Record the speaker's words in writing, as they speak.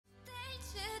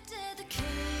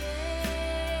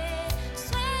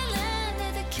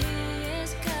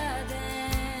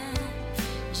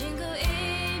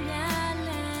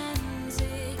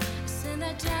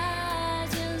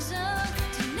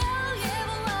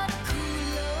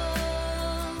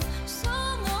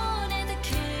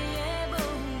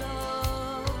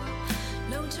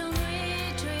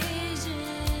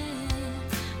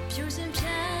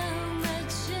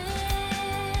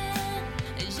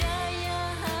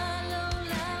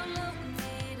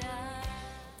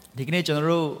ဒီကနေ့ကျွန်တော်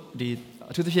တို့ဒီ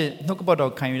အထူးသဖြင့်နှုတ်ကပတ်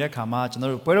တော်ခံယူတဲ့အခါမှာကျွန်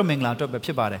တော်တို့ပွဲတော်မင်္ဂလာအတွက်ပဲဖြ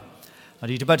စ်ပါတယ်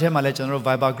ဒီတစ်ပတ်ထဲမှာလည်းကျွန်တော်တို့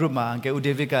Viber group မှာ Uncle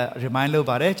David က remind လုပ်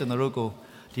ပါတယ်ကျွန်တော်တို့ကို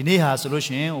ဒီနေ့ဟာဆိုလို့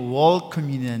ရှိရင် World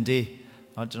Communion Day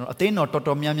ကျွန်တော်အသင်းတော်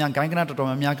တော်များများဂိုင်းကနတော်တော်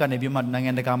များများကနေပြီးမှနိုင်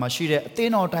ငံတကာမှာရှိတဲ့အသ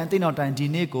င်းတော်တိုင်းဒီ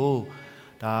နေ့ကို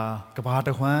ဒါကဘာတ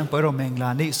ခွန်းပွဲတော်မင်္ဂလာ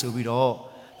နေ့ဆိုပြီးတော့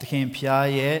သခင်ဖျား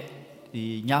ရဲ့ဒီ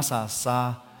ညစာ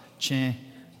စားခြင်း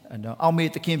အောင်မေ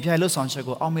တခင်ဖျားလှုပ်ဆောင်ချက်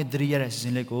ကိုအောင်မေတရိရတဲ့စီစ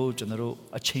ဉ်လေးကိုကျွန်တော်တို့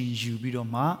အချိန်ယူပြီးတော့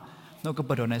မှနှုတ်ကပ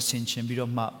တ်တော်နဲ့ဆင်ခြင်ပြီး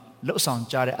တော့မှလှုပ်ဆောင်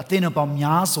ကြတဲ့အသင်းတော်ပေါင်း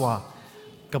များစွာ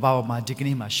ကဘာပေါ်မှာဒီက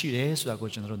နေ့မှာရှိတယ်ဆိုတာကို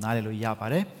ကျွန်တော်တို့နားလည်လို့ရပါ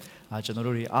တယ်ကျွန်တော်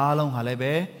တို့တွေအားလုံးဟာလည်း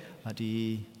ပဲဒီ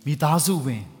မိသားစုဝ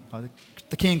င်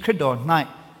သခင်ခရစ်တော်၌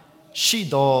ရှိ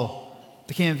တော်သ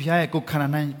ခင်ဖျားရဲ့ကိုယ်ခန္ဓာ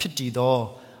၌ဖြစ်တည်သော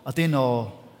အသင်းတော်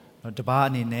တပါး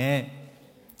အနေနဲ့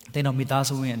အသင်းတော်မိသား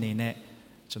စုဝင်အနေနဲ့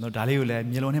ကျွန်တော်ဒါလေးကိုလည်း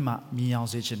မျိုးလုံးထဲမှာမြင်အောင်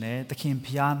စေချင်တယ်သခင်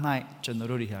ဖျား၌ကျွန်တော်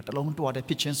တို့တွေဟာတလုံးတွားတဲ့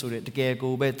ဖြစ်ချင်းဆိုတဲ့တကယ်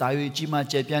ကိုပဲတာ၍ကြီးမား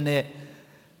ကျယ်ပြန့်တဲ့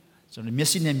ကျွန်တော်မျက်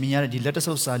စိနဲ့မြင်ရတဲ့ဒီလက်တ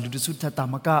ဆုပ်စာလူတစုထက်တာ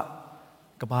မက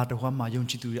ကဘာတဝမ်းမှာယုံ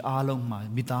ကြည်သူတွေအားလုံးမှာ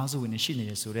မိသားစုဝင်တွေရှိနေ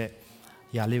ရဆိုတဲ့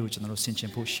ຢာလေးကိုကျွန်တော်တို့ဆင်ခြင်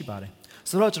ဖို့ရှိပါတယ်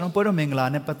ဆိုတော့ကျွန်တော်ပွဲတော်မင်္ဂလာ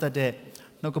နဲ့ပတ်သက်တဲ့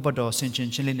နှုတ်ကပတ်တော်ဆင်ခြင်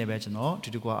ခြင်းလေးနဲ့ပဲကျွန်တော်ဒီ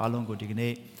တကွာအားလုံးကိုဒီက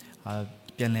နေ့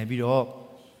ပြန်လည်ပြီးတော့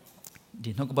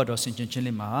ဒီနှုတ်ကပတ်တော်ဆင်ခြင်ခြင်း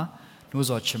လေးမှာနှိုး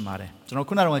ဆော်ချင်ပါတယ်ကျွန်တော်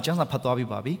ခုနကတော့ကျမ်းစာဖတ်သွားပြီး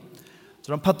ပါပြီကျွ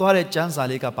န်တော်ဖတ်သွားတဲ့ကျမ်းစာ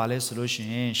လေးကပါလဲဆိုလို့ရှိ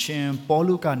ရင်ရှင်ပေါ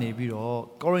လုကနေပြီးတော့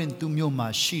ကောရိန္သုမြို့မှာ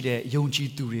ရှိတဲ့ယုံကြည်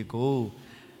သူတွေကို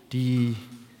ဒီ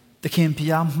သခင်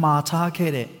ဖျားမှားထား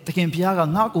ခဲ့တဲ့သခင်ဖျားက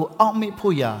ငါ့ကိုအောက်မေ့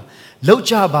ဖို့ရာလောက်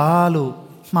ကြပါလို့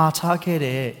မှားထားခဲ့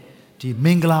တဲ့ဒီမ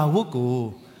င်္ဂလာဝတ်ကို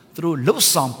သူတို့လှုပ်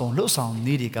ဆောင်ပုံလှုပ်ဆောင်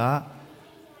နေတွေက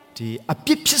ဒီအပြ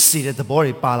စ်ဖြစ်စေတဲ့သဘော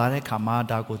တွေပါလာတဲ့ခါမှာ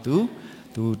ဒါကိုသူ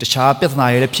တခြားပြဿနာ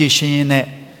တွေလည်းဖြေရှင်းရင်းနဲ့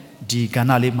ဒီကဏ္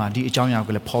ဍလေးမှာဒီအကြောင်းအရာ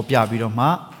ကိုလည်းဖော်ပြပြီးတော့မှ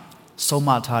ဆုံးမ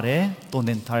ထားတယ်တုံ့တ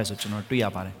င်ထားတယ်ဆိုကျွန်တော်တွေ့ရ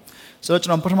ပါတယ်ဆိုတော့ကျွ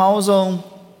န်တော်ပထမဆုံး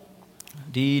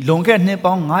ဒီလွန်ခဲ့နှစ်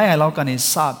ပေါင်း900လောက်ကနေ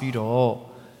စပြီးတော့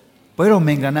ပွဲတော်မ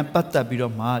င်္ဂလာနဲ့ပတ်သက်ပြီး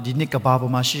တော့မှဒီနှစ်ကဘာ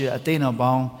ပေါ်မှာရှိတဲ့အသင်းတော်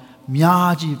ပေါင်း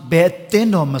များကြီးဘယ်အသင်း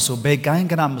တော်မဆိုဘယ်ကိုင်း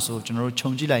ကဏ္ဍမဆိုကျွန်တော်တို့ခြုံ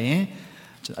ကြည့်လိုက်ရင်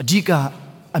အဓိက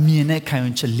အမြင်နဲ့ခံယူ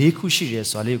ချက်၄ခုရှိတယ်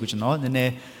ဆိုတာလေးကိုကျွန်တော်နည်းန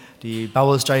ည်းဒီ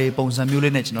Bible study ပုံစံမျိုး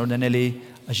လေးနဲ့ကျွန်တော်နည်းနည်းလေး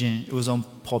အရင်ဦးဆုံး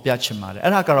ဖော်ပြချင်ပါတယ်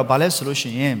အဲ့ဒါကတော့ဘာလဲဆိုလို့ရှိ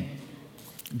ရင်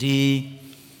ဒီ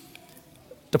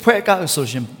တစ်ဖွဲ့ကဆို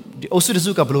ရှင်ဒီအုပ်စုတ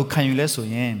စုကဘယ်လိုခံယူလဲဆို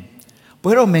ရင်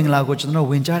ပွဲတော်မင်္ဂလာကိုကျွန်တော်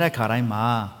ဝင်ကြတဲ့ခါတိုင်းမှာ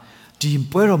ဒီ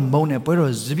ပွဲတော်မုံနဲ့ပွဲ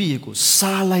တော်စပည့်ရည်ကို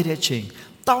စားလိုက်တဲ့ချိန်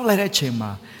တောက်လိုက်တဲ့ချိန်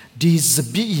မှာဒီစ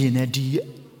ပည့်ရည်နဲ့ဒီ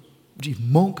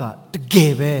မုံကတက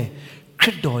ယ်ပဲခရ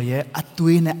စ်တော်ရဲ့အ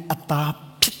သွေးနဲ့အသား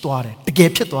ဖြစ်သွားတယ်တကယ်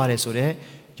ဖြစ်သွားတယ်ဆိုတော့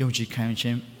ယုံကြည်ခံယူခြ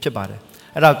င်းဖြစ်ပါတယ်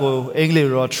အဲ့ဒါကိုအင်္ဂလိပ်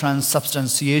လို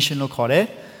transubstantiation လို့ခေါ်တယ်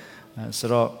ဆို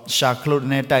တော့ရှာခလုတ်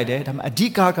နဲ့တိုက်တယ်ဒါပေမဲ့အဓိ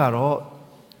ကကတော့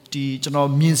ဒီကျွန်တော်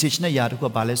မြင်စေချင်တဲ့ຢာတစ်ခု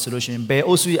ကဘာလဲဆိုလို့ရှိရင်ဘယ်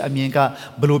အုပ်စုရဲ့အမြင်က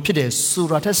ဘယ်လိုဖြစ်တယ်ဆို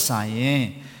တာထက်ဆိုင်ရင်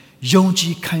ယုံကြ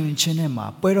ည်ခံယူခြင်းနဲ့မှာ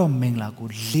ပွဲတော်မင်္ဂလာကို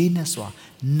လေးနဲ့စွာ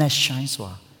နှက်ရှိုင်းစွာ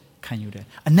ခံယူတယ်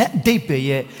အနက်အဓိပ္ပာယ်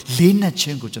ရဲ့လေးနဲ့ခြ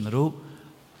င်းကိုကျွန်တော်တို့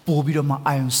ပို့ပြီးတော့မှ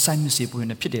အာယုံစိုက်မြစေဖို့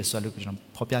နေဖြစ်တယ်ဆိုတာလို့ကျွန်တော်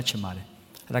ဖော်ပြချင်ပါတယ်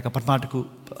အဲ့ဒါကပထမတစ်ခု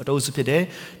အုပ်စုဖြစ်တယ်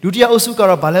ဒုတိယအုပ်စုက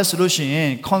တော့ဘာလဲဆိုလို့ရှိရင်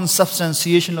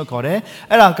consubstantiation လို့ခေါ်တယ်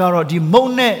အဲ့ဒါကတော့ဒီမုံ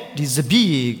နဲ့ဒီစပည့်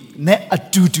ရည်နဲ့အ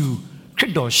တူတူခရ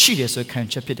စ်တော်ရှိတယ်ဆိုခံ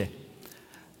ချက်ဖြစ်တယ်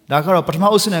ဒါကတော့ပထမ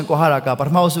အုပ်စုနဲ့ကွာဟာတာကပထ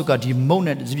မအုပ်စုကဒီမုံ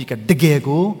နဲ့စပည့်ကတကယ်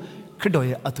ကိုခရစ်တော်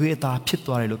ရဲ့အသွေးအသားဖြစ်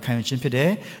သွားတယ်လို့ခံယူခြင်းဖြစ်တယ်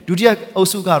ဒုတိယအုပ်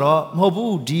စုကတော့မဟုတ်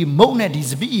ဘူးဒီမုံနဲ့ဒီ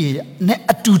စပည့်ရည်နဲ့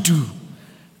အတူတူ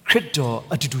ခရစ်တော်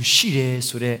အတူတူရှိတယ်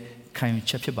ဆိုတဲ့ခံယူ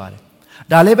ချက်ဖြစ်ပါတယ်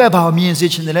ဒါလည်းပဲဘာမြင်စေ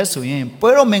ချင်တယ်လဲဆိုရင်ပွဲ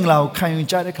တော်မင်္ဂလာကိုခံယူ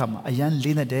ကြတဲ့အခါမှာအရန်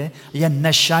လေးနဲ့တယ်အရန်နှ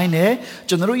က်ရှိုင်းတယ်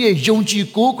ကျွန်တော်တို့ရဲ့ယုံကြည်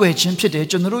ကိုးကွယ်ခြင်းဖြစ်တယ်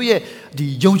ကျွန်တော်တို့ရဲ့ဒီ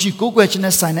ယုံကြည်ကိုးကွယ်ခြင်း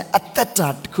နဲ့ဆိုင်တဲ့အသက်တာ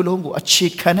တစ်ခုလုံးကိုအခြေ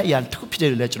ခံတဲ့အရာတစ်ခုဖြစ်တယ်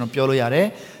လို့လည်းကျွန်တော်ပြောလို့ရတယ်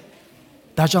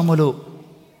ဒါကြောင့်မလို့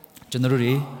ကျွန်တော်တို့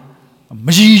တွေမ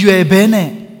ရည်ရွယ်ဘဲနဲ့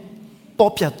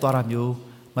ပေါ့ပြတ်သွားတာမျိုး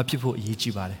မဖြစ်ဖို့အရေး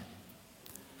ကြီးပါတယ်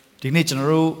ဒီနေ့ကျွန်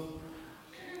တော်တို့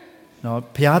နော်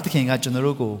ဘုရားသခင်ကကျွန်တော်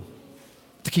တို့ကို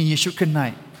သခင်ယေရှုခရစ်၌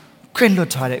ခွင့်လွှ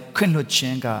တ်ထားတဲ့ခွင့်လွှတ်ခြ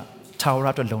င်းကထာဝရ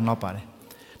အတွက်လုံလောက်ပါတယ်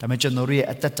ဒါပေမဲ့ကျွန်တော်တို့ရဲ့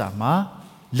အသက်တာမှာ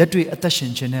လက်တွေ့အသက်ရှ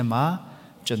င်ခြင်းနဲ့မှာ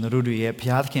ကျွန်တော်တို့ရဲ့ဘု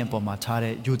ရားသခင်အပေါ်မှာထား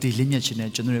တဲ့ယုံကြည်လေးမြတ်ခြင်းနဲ့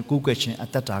ကျွန်တော်တို့ကိုးကွယ်ခြင်းအ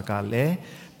သက်တာကလည်း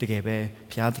တကယ်ပဲ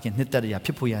ဘုရားသခင်နှစ်သက်ရာဖြ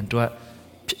စ်ဖို့ရန်အတွက်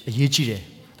အရေးကြီးတယ်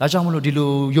ဒါကြောင့်မလို့ဒီ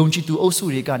လိုယုံကြည်သူအုပ်စု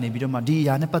တွေကနေပြီးတော့မှဒီ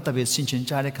အရာနဲ့ပတ်သက်ပြီး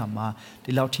ဆင်ခြင်ကြတဲ့အခါမှာ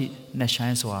ဒီလောက်ထိနှက်ဆို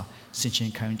င်စွာဆင်ခြင်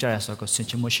ခံကြရဆိုတော့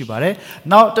ဆင်ခြင်မှုရှိပါတယ်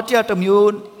။နောက်တတိယတစ်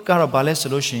မျိုးကတော့ဘာလဲ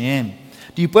ဆိုလို့ရှိ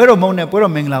ရင်ဒီပွဲတော်မုံနဲ့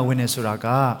ပွဲတော်မင်္ဂလာဝင်နေဆိုတာ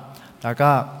ကဒါက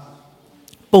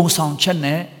ပုံဆောင်ချက်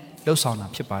နဲ့လှုပ်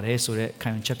ဆောင်တာဖြစ်ပါတယ်ဆိုတဲ့ခံ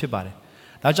ယူချက်ဖြစ်ပါတယ်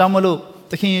။ဒါကြောင့်မလို့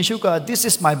သခင်ယေရှုက this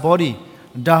is my body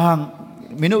ဒါ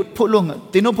မင်းတို့ဖို့လို့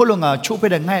တင်းတို့ဖို့လို့ငါချိုးဖ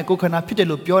က်တဲ့ငါ့ရဲ့ကိုယ်ခန္ဓာဖြစ်တယ်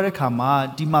လို့ပြောတဲ့အခါ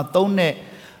မှာဒီမှာသုံး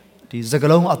တဲ့ဒီစ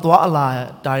ကလုံးအသွား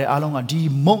အလာတာရဲ့အားလုံးကဒီ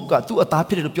မုံကသူ့အ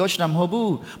သားဖြစ်တယ်လို့ပြောချင်တာ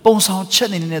မဟုတ်ဘူးပုံဆောင်ချက်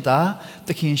နေနေတာ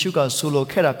သခင်ယေရှုကဆိုလို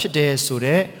ခဲ့တာဖြစ်တယ်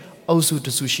ဆိုတဲ့အုပ်စု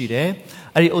တစုရှိ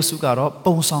တယ်အဲ့ဒီအုပ်စု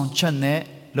ကတော့ပုံဆောင်ချက်နဲ့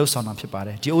လှုပ်ဆောင်တာဖြစ်ပါ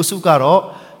တယ်ဒီအုပ်စုကတော့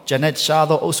ဂျန်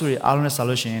နက်ရှားသောအုပ်စုတွေအားလုံးနဲ့ဆက်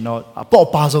လို့ရှိရင်တော့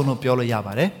အပေါ့ပါဆုံးလို့ပြောလို့ရ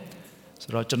ပါတယ်ဆို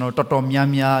တော့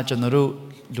ကျွန်တော်တော်တော်များများကျွန်တော်တို့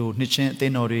လူနှစ်ချင်းအ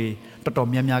သင်းတော်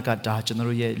တွေတော်တော်များများကဒါ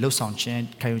ကျွန်တော်တို့ရဲ့လှုပ်ဆောင်ခြ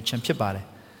င်းခံယူခြင်းဖြစ်ပါ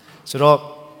တယ်ဆိုတော့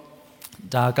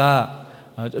ဒါ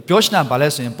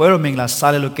ကပြောချင်တာဘာလဲဆိုရင်ပွဲတော်မင်္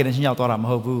ဂလာစားလဲလို့ကင်ရှင်ရောက်သွားတာ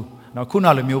မဟုတ်ဘူးเนาะခု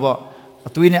နလို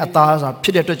မျိုးပေါ့အသွေးနဲ့အသားစားဖြ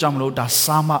စ်တဲ့အတွက်ကြောင့်မလို့ဒါ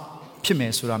စားမှဖြစ်မ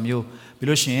ယ်ဆိုတာမျိုးပြီး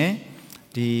လို့ရှိရင်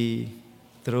ဒီ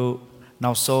သူတို့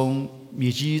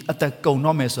နောက်ဆုံးမြေကြီးအသက်ကုန်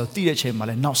တော့မယ်ဆိုတော့တိတဲ့အချိန်မှာ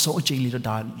လဲနောက်ဆုံးအချိန်လေးတော့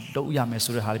ဒါလုပ်ရမယ်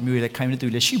ဆိုတဲ့ဟာမျိုးတွေလည်းခံယူနေသူ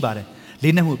တွေလည်းရှိပါ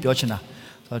တယ်လေးနဲ့မှုပြောချင်တာ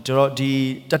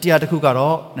ဆိုတော့ဒီတတိယတစ်ခု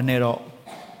ကတော့နည်းန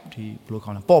ည်းတော့ဒီဘယ်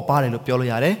လိုခေါ်လဲပေါ့ပါတယ်လို့ပြောလို့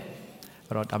ရတယ်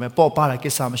အဲ့တော့ဒါပေမဲ့ပေါ့ပါ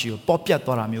တဲ့ကိစ္စမရှိ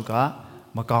ဘူးပေါ့ပြတ်သွားတာမျိုး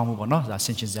ကမကောင်းဘူးပေါ့နော်ဒါဆ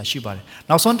င်ခြင်စရာရှိပါ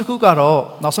တယ်နောက်ဆုံးတစ်ခုကတော့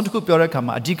နောက်ဆုံးတစ်ခုပြောတဲ့အခါ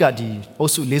မှာအဓိ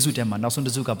ကဒီအုပ်စု၄စုထဲမှာနောက်ဆုံး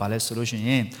တစ်စုကဘာလဲဆိုလို့ရှိ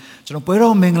ရင်ကျွန်တော်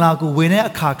ပွဲတော်မင်္ဂလာကိုဝင်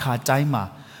တဲ့အခါတိုင်း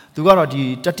မှာသူကတော့ဒီ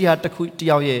တတိယတစ်ခုတ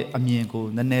ယောက်ရဲ့အမြင်ကို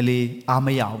နည်းနည်းလေးအား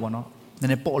မရအောင်ပေါ့နော်န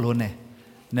ည်းနည်းပေါ့လို့နဲ့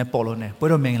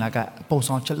ပွဲတော်မင်္ဂလာကပုံ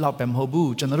ဆောင်ချက်လောက်ပဲမဟုတ်ဘူး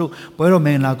ကျွန်တော်တို့ပွဲတော်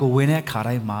မင်္ဂလာကိုဝင်တဲ့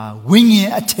အခါတိုင်းမှာဝိညာ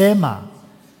ဉ်အထဲမှာ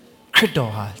ခရစ်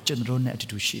တော်ဟာကျွန်တော်တို့နဲ့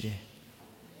အတူတူရှိ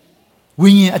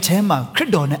တယ်ဝိညာဉ်အထဲမှာခ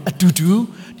ရစ်တော်နဲ့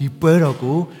အတူတူဒီပွဲတော်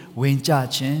ကိုဝင်ကြ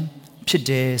ခြ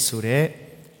င်းဖြစ်တယ်ဆိုတဲ့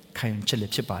ခံယူချက်လည်း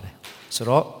ဖြစ်ပါတယ်ဆို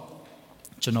တော့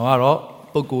ကျွန်တော်ကတော့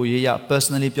ပုဂ္ဂိုလ်ရေးရ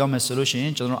personally ပြောမယ်ဆိုလို့ရှိရ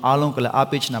င်ကျွန်တော်အားလုံးကလည်းအား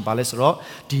ပေးချင်တာပါလဲဆိုတော့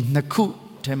ဒီနှစ်ခု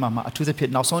ထဲမှာအထူးသဖြ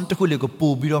င့်နောက်ဆုံးတစ်ခုလေး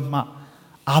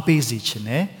ကိုပို့ပြီးတော့မှအားပေးစေချင်တ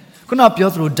ယ်ခု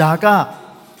နပြောသလိုဒါက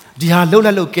ဒီဟာလှုပ်လ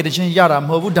က်လို့ကယ်တင်ခြင်းရတာ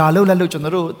မဟုတ်ဘူးဒါလှုပ်လက်လို့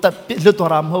ကျွန်တော်တို့အ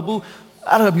သက်လွတ်သွားတာမဟုတ်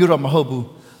ဘူးအဲ့လိုမျိုးတော့မဟုတ်ဘူး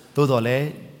သို့တော်လည်း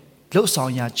လှုပ်ဆော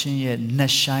င်ရခြင်း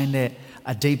ရဲ့နှက်ဆိုင်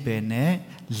တဲ့အဓိပ္ပာယ်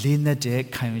နဲ့လေးနက်တဲ့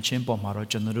ခံယူခြင်းပေါ်မှာတော့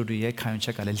ကျွန်တော်တို့ရဲ့ခံယူချ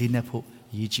က်ကလည်းလေး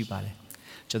နက်ဖို့အရေးကြီးပါတယ်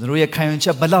ကျွန်တော်တို့ရဲ့ခံယူချ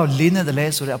က်ဘယ်လောက်လေးနက်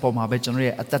တယ်လဲဆိုတဲ့အပေါ်မှာပဲကျွန်တော်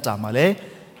ရဲ့အသက်တာမှာလည်း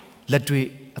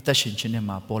လက်တွေ့အသက်ရှင်ခြင်း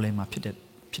နဲ့မှာပေါ်လဲ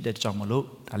မှာဖြစ်တဲ့ကြောင့်မလို့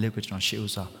ဒါလေးကိုကျွန်တော်ရှေ့ဥ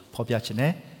စွာဖော်ပြခြင်း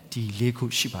နဲ့ဒီလေးခု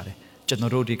ရှိပါတယ်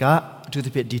ကျွန်တော်တို့တွေကအထူးသ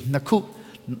ဖြ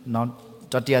င့်ဒီနှစ်ခုနောက်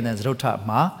တတိယနဲ့သရုတ်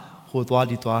ထမှာ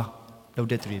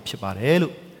ဟိုသွားဒီသွားလုပ်တဲ့သူတွေဖြစ်ပါတယ်လို့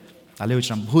ဒါလေးကို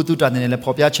ကျွန်တော်ဘုသူတန်နေလည်း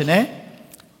ဖော်ပြခြင်းနဲ့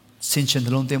ဆင်ခြင်သ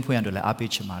လုံးသင်ဖွင့်ရတော့လည်းအား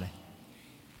ပေးခြင်းပါ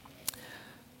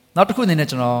တယ်နောက်တစ်ခုအနေ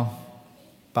နဲ့ကျွန်တော်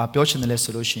ပြောချင်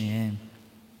တယ်လဲဆိုလို့ရှိရင်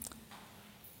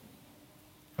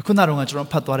အခုနောက်တော့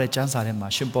ကျွန်တော်ဖတ်သွားတဲ့ကျမ်းစာထဲ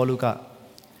မှာရှင်ပေါလု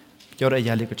ကပြောတဲ့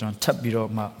အရာလေးကိုကျွန်တော်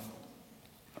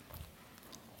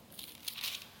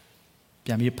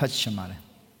ထပ်ပြီးတော့မှပြန်ပြီးဖတ်ချင်ပါ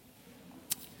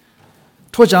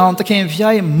တယ်ထို့ကြောင့်သခင်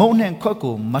ဖျားရဲ့မုန်းနှ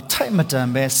င့်ခွက်ကိုမထိုက်မတန်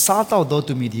ပဲစားတော့သော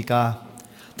သူမည်ဒီကား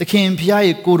သခင်ဖျား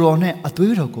ရဲ့ကိုယ်တော်နဲ့အ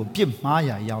သွေးတော်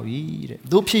ကိုပြစ်မှားရာရောက်၏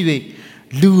တဲ့တို့ဖြစ်၍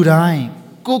လူတိုင်း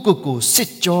ကိုစစ်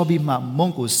ကြောပြီးမှမု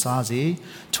န်းကို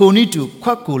စားစေထိုနည်းတူခွ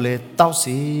က်ကိုလည်းတောက်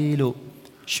စေလို့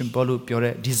ရှင်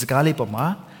ပေါလုပြောတဲ့ဒီစကားလေးပေါ်မှာ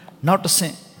နောက်တစ်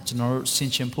ဆင့်ကျွန်တော်တို့ဆင်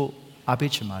ခြင်ဖို့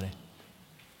အားပေးချင်ပါ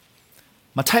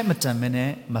တယ်မထိုက်မတန်မ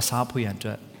နဲ့မစားဖို့ရန်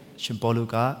အတွက်ရှင်ပေါလု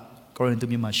ကကောရိန္သု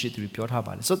မြို့မှာရှိသူတွေပြော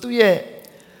ထားပါတယ်ဆိုတော့သူရဲ့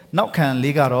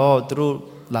နောက်ခံလေး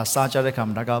ကတော့သူတို့လာစားကြတဲ့အခါ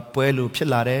မှာဒါကပွဲလိုဖြစ်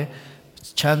လာ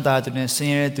တယ်ချမ်းသာသူနဲ့ဆ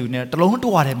င်းရဲသူနဲ့တလုံးတ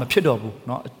ဝါတည်းမဖြစ်တော့ဘူး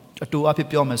เนาะအတူအဖြစ်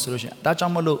ပြောမယ်ဆိုလို့ရှိရင်ဒါကြော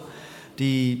င့်မလို့ဒီ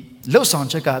လှုပ်ဆောင်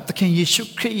ချက်ကသခင်ယေရှု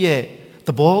ခရစ်ရဲ့သ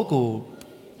ဘောကို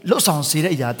လှုပ်ဆောင်စေ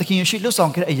တဲ့အရာသခင်ယေရှုလှုပ်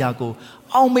ဆောင်ခဲ့တဲ့အရာ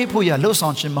ကိုအောက်မေ့ဖို့ရလှုပ်ဆော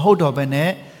င်ခြင်းမဟုတ်တော့ဘဲနဲ့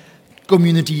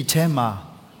community ထဲ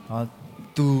မှာเนา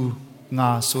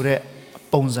ะသူငါဆို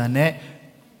တဲ့ပုံစံ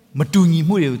နဲ့မတူညီ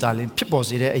မှုတွေကိုဒါလ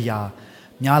ည်းဖြစ်ပေါ်စေတဲ့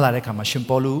အရာများလာတဲ့အခါမှာရှင်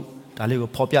ပေါလုဒါလေး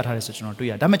ကိုဖော်ပြထားတယ်ဆို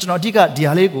ကျွန်တော်တွေ့ရတယ်ဒါပေမဲ့ကျွန်တော်အဓိ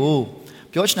ကဒီဟာလေး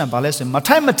ကိုပြောချင်တာဘာလဲဆိုရင်မ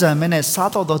ထိုက်မတန်မဲနဲ့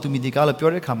စားတော့သူမိဒီကားလို့ပြော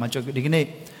တဲ့အခါမှာကျွန်တော်ဒီကနေ့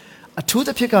အထူး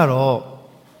သဖြင့်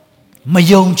ကတော့မ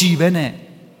ယုံကြည်ပဲနဲ့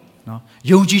နော်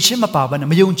ယုံကြည်ခြင်းမပါဘဲနဲ့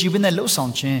မယုံကြည်ပဲနဲ့လှုပ်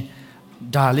ဆောင်ခြင်း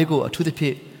ဒါလေးကိုအထူး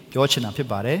သဖြင့်ပြောချင်တာဖြစ်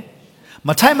ပါတယ်မ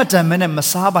ထိုက်မတန်မဲနဲ့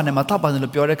မစားပါနဲ့မတောက်ပါနဲ့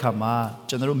လို့ပြောတဲ့အခါ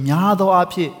မှာကျွန်တော်တို့များသောအား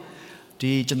ဖြ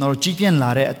င့်ဒီကျွန်တော်တို့ကြီးပြ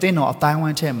င်းလာတဲ့အသင်းတော်အတိုင်း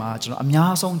ဝိုင်းထဲမှာကျွန်တော်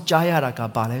အများဆုံးကြားရတာ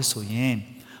ကဘာလဲဆို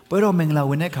ရင်ပွဲတော်မင်္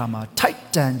ဂလာဝင်တဲ့အခါမှာထိုက်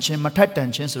တန်ခြင်းမထိုက်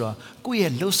တန်ခြင်းဆိုတော့ကို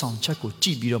ယ့်ရဲ့လှုပ်ဆောင်ချက်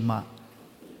ကိုကြည့်ပြီးတော့မှ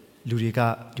လူတွေက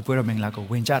ဒီပွဲတော်မင်္ဂလာ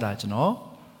ကိုဝင်ကြတာ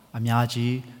ကျွန်တော်အများ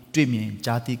ကြီးတွေ့မြင်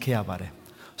ကြားသိခဲ့ရပါတယ်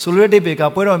ဆိုလိုတဲ့ဘေက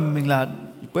ပွဲတော်မင်္ဂလာ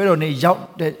ပွဲတော်နေ့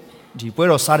ရောက်တဲ့ဒီ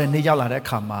ပွဲတော်စားတဲ့နေ့ရောက်လာတဲ့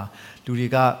အခါမှာလူ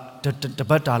တွေက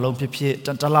တပတ်တာလုံးဖြစ်ဖြစ်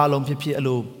တလလုံးဖြစ်ဖြစ်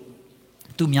အဲ့လို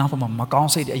သူများဘက်မှာမကော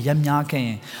င်းစိတ်တွေအယံများခင်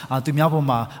သူများ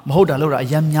ဘက်မှာမဟုတ်တာလို့တာအ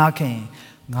ယံများ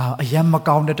ခင်ငါအယံ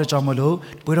မကောင်းတဲ့တကြောင်မလို့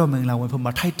ပွဲတော်မင်္ဂလာ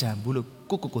ဝင်ဖို့မထိုက်တန်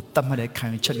ဘူးလို့ကိုတတ်မှတ်တဲ့ခံ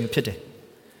ယူချက်မျိုးဖြစ်တယ်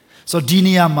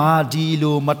ဆိုဒီနေရာမှာဒီ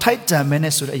လိုမထိုက်တန်မဲ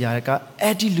နဲ့ဆိုတဲ့အရာ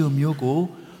ကအဲ့ဒီလိုမျိုး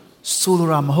ကိုဆို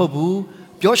လိုတာမဟုတ်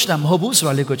ဘူးပြောချင်တာမဟုတ်ဘူးဆို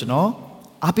တာလေးကို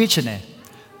ကျွန်တော်အားပေးချင်တယ်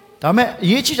ဒါပေမဲ့အ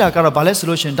ရေးကြီးတာကတော့ဘာလဲ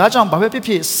ဆိုလို့ရှိရင်ဒါကြောင့်ဘာပဲဖြစ်ဖြ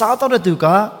စ်စားတော့တဲ့သူ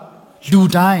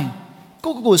ကလူတို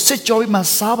င်းကို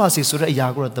စစ်ကြောပြီးမှစားပါစေဆိုတဲ့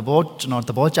အရာကိုတော့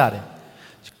ကျွန်တော်သဘောကျတယ်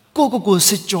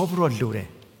ကိုစစ်ကြောပြီးတော့လိုတယ်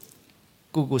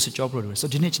ကိုစစ်ကြောပြီးတော့လိုတယ်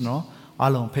ဆိုဒီနေ့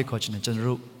ကျွန်တော်အားလုံးဖိတ်ခေါ်ချင်တယ်ကျွန်တော်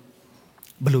တို့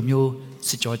ဘယ်လိုမျိုးစ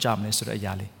စ်ကြောကြမလဲဆိုတဲ့အရာ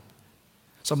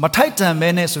လေးဆိုမထိုက်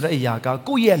တန်မဲနဲ့ဆိုတဲ့အရာက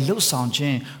ကိုယ့်ရဲ့လှုပ်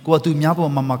ဆောင်ခြင်း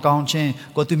ကိုယ်သူများပေါ်မှာမကောင်းခြင်း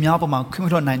ကိုယ်သူများပေါ်မှာခွင့်မ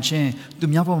ထွက်နိုင်ခြင်းသူ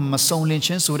များပေါ်မှာမစုံလင်ခြ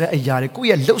င်းဆိုတဲ့အရာတွေကို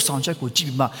ယ့်ရဲ့လှုပ်ဆောင်ချက်ကိုကြည့်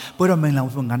ပြီးမှဘယ်တော့မင်္ဂလာ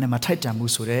ဖို့ငါနဲ့မထိုက်တန်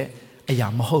ဘူးဆိုတဲ့အရာ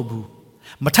မဟုတ်ဘူး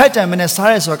မထိုက်တန်မဲနဲ့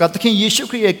စားရဲဆိုတာကသခင်ယေရှု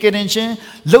ခရစ်ရဲ့ကယ်တင်ခြင်း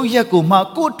လုပ်ရက်ကိုမှ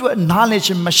ကိုယ့်အတွက်နား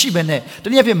လည်ခြင်းမရှိဘဲနဲ့တ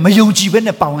နည်းအားဖြင့်မယုံကြည်ဘဲ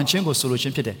နဲ့ပါဝင်ခြင်းကိုဆိုလိုခြ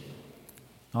င်းဖြစ်တယ်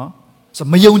နော်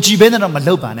ဆိုမယုံကြည်ဘဲနဲ့တော့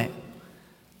မလုပ်ပါနဲ့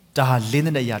ဒါဟာလင်း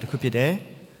တဲ့အရာတစ်ခုဖြစ်တ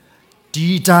ယ်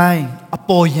ဒီတိုင်း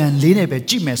အပေါ်ယံလေး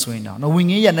နဲ့ပဲကြည့်မယ်ဆို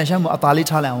ရင်တော့ဝိညာဉ်ရဲ့နှရှမ်းမှုအသာလေး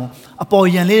ထားလိုက်အောင်အပေါ်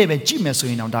ယံလေးနဲ့ပဲကြည့်မယ်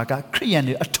ဆိုရင်တော့ဒါကခရိ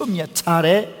ယန်တွေအထွတ်မြတ်ထား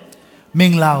တဲ့မ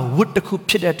င်္ဂလာဝတ်တစ်ခု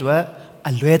ဖြစ်တဲ့အတွက်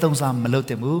အလွဲသုံးစားမလုပ်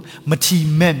သင့်ဘူးမထီ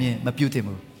မဲ့မြင်မပြုတ်သ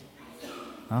င့်ဘူး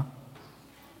နော်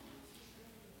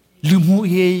လူ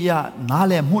မှုရေးရနား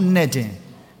လည်မှုနဲ့တင်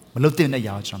မလုပ်သင့်တဲ့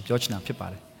အရာကို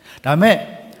ကျွန်တော်ပြောချင်တာဖြစ်ပါတယ်ဒါပေ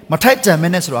မဲ့မထိုက်တန်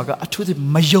မဲ့နဲ့ဆိုတာကအထူးသဖြင့်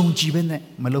မယုံကြည်ပဲ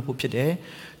နဲ့မလုပ်ဖို့ဖြစ်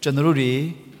တယ်ကျွန်တော်တို့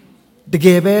တွေတ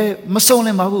ကယ်ပဲမစုံလ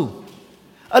င်ပါ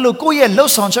ဘူးအဲ့လိုကိုယ့်ရဲ့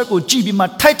လှုပ်ဆောင်ချက်ကိုကြည့်ပြီးမှ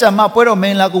ထိုက်တန်မှပွဲတော်မ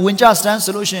င်္ဂလာကိုဝင်ကြစတ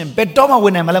န်းဆိုလို့ရှိရင်ဘယ်တော့မှဝ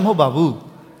င်နိုင်မှာလည်းမဟုတ်ပါဘူး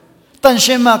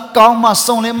တန်ရှင်းမှကောင်းမှ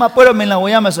စုံလင်မှပွဲတော်မင်္ဂလာ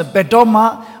ဝင်ရမယ်ဆို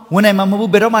ဘယ်တော့မှဝင်နိုင်မှာ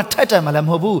မဟုတ်ဘူးဘယ်တော့မှထိုက်တန်မှာလည်း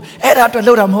မဟုတ်ဘူးအဲ့ဒါအတွက်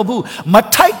လှုပ်တာမဟုတ်ဘူးမ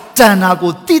ထိုက်တန်တာ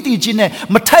ကိုတိတိချင်း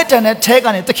နဲ့မထိုက်တန်တဲ့ထဲက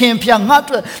နေသခင်ဖျားငါ့အ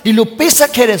တွက်ဒီလိုပေး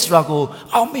ဆက်ခဲ့တဲ့ဆိုတာ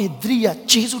ကိုအောက်မေ့သတိ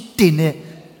ရဂျေဇုတင်တဲ့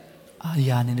အာ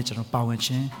ရာနဲ့ကျွန်တော်ပါ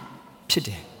ဝင်ခြင်းဖြစ်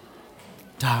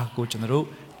တယ်ဒါကို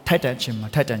ကျွန်တော်တို့ထိုက်တန်ခြင်း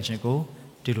မှာထိုက်တန်ခြင်း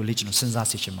ကိုဒီလိုလေးကျွန်တော်စဉ်း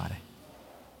စားစီချင်ပါတယ်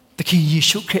။သခင်ယေ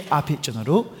ရှုခရစ်အားဖြင့်ကျွန်တော်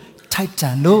တို့ထိုက်တ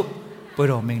န်လို့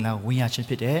ပွဲတော်မင်္ဂလာဝင်ရခြ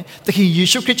င်းဖြစ်တယ်။သခင်ယေ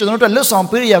ရှုခရစ်ကျွန်တော်တို့အတွက်လွတ်ဆောင်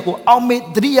ပေးရကိုအောက်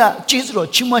မေ့သတိရကျေးဇူးတော်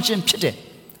ချီးမွမ်းခြင်းဖြစ်တယ်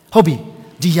။ဟုတ်ပြီ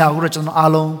။ဒီຢာကိုတော့ကျွန်တော်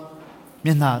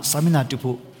အားလုံးမျက်နှာစာမျက်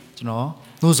နှာတူဖို့ကျွန်တော်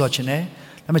နှိုးဆော်ခြင်း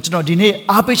နဲ့ဒါပေမဲ့ကျွန်တော်ဒီနေ့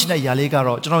အားပေးခြင်းတဲ့ຢာလေးက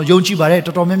တော့ကျွန်တော်ယုံကြည်ပါ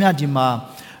တယ်တော်တော်များများဒီမှာ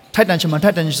ထိုက်တန်ခြင်းမှာ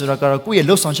ထိုက်တန်ခြင်းဆိုတာကတော့ကိုယ့်ရဲ့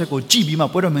လွတ်ဆောင်ချက်ကိုကြ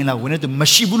ည့်ပြီးမှပွဲတော်မင်္ဂလာဝင်တဲ့သူမ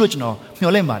ရှိဘူးလို့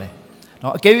ကျွန်တော်မျှော်လင့်ပါတယ်။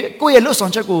နော်အကယ်၍ကိုယ့်ရဲ့လွတ်ဆော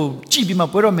င်ချက်ကိုကြည့်ပြီးမှ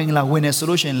ပွဲတော်မင်္ဂလာဝင်နေဆို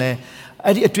လို့ရှိရင်လည်း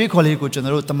အဲ့ဒီအတွေးခေါ်လေးကို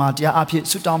ကျွန်တော်တို့တမန်တရားအဖြစ်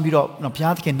ဆုတောင်းပြီးတော့ဘု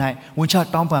ရားသခင်၌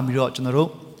ဝန်ချတောင်းပန်ပြီးတော့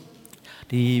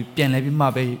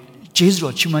ကျွန်တော်တို့ဒီပြန်လဲပြီးမှပဲဂျေဇု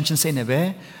တော်ချီးမွမ်းခြင်းစိတ်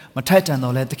နဲ့ပဲမထိုက်တန်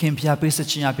တော့လဲသခင်ဘုရားပေး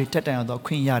စခြင်းအဖြစ်ထက်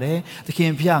တန်တော့ခွင့်ရတယ်သခ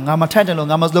င်ဘုရားငါမထိုက်တန်လို့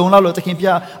ငါမလုံလောက်လို့သ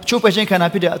ခင်ဘုရားအချိုးပဲခြ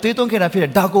င်းခံတာဖြစ်တယ်အသေးသွင်းခံတာဖြစ်တယ်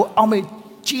ဒါကိုအောက်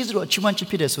မေ့ဂျေဇုတော်ချီးမွမ်းခြင်း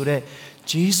ဖြစ်တယ်ဆိုတော့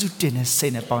ဂျေဇုတင်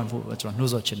တဲ့စိတ်နဲ့ပေါင်းဖို့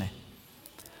ကျွန်တော်နှိုးဆော်ခြင်းနဲ့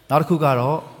နောက်တစ်ခု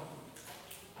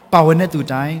ကတော့ပါဝင်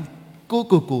တဲ့သူတို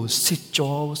င်းကို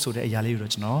စစ်ကြောဆိုတဲ့အရာလေးကိုတော့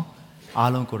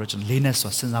ကျွန်တော်အားလုံးကိုတော့ကျွန်တော်လေးနဲ့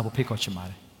ဆိုစဉ်းစားဖို့ဖိတ်ခေါ်ချင်ပါ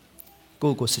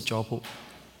တယ်ကို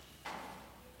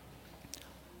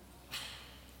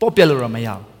စစ်ကြောဖို့ပေါ်ပြလို့တော့မ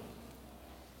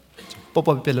ရဘူး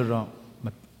ပေါ်ပြလို့တော့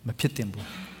မဖြစ်သင့်ဘူး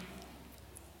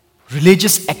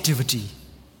religious activity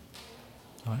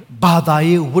ဘာသာ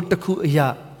ရေးဝတ်တစ်ခုအ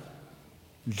ရာ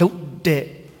လုပ်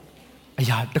တဲ့အ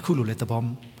ရာတစ်ခုလို့လည်းသ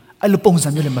ဘောအဲ့လိုပုံစံ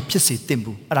မျိုးလည်းမဖြစ်စေသင့်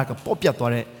ဘူးအဲ့ဒါ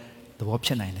ကပေါ်ပြသွားတဲ့သဘောဖြ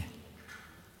စ်နိုင်တယ်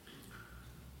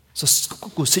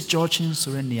ဆိုကိုစစ်ကြောချင်း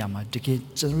ဆိုတဲ့နေရာမှာတ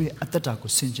ကယ်ကျွန်တော်ရဲ့အသက်တာကို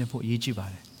ဆင်ခြင်ဖို့အရေးကြီးပါတ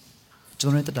ယ်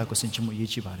ကျွန်တော်ရဲ့အသက်တာကိုဆင်ခြင်ဖို့အရေး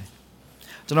ကြီးပါ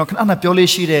တယ်ကျွန်တော်ခဏပြော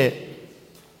လေးရှိ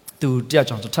တဲ့သူတ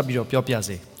ရားကြောင့်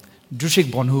ထပ်ပြီးတော့ပြောပြစေဒရူရှစ်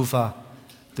ဘွန်ဟူဖာ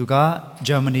သူ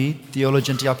ကဂျာမနီ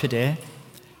theologian တယောက်ဖြစ်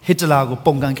တယ်ဟစ်တလာကို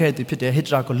ပုံကန်ခဲ့တဲ့သူဖြစ်တယ်ဟစ်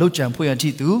တလာကိုလှုပ်ကြံဖွင့်ရ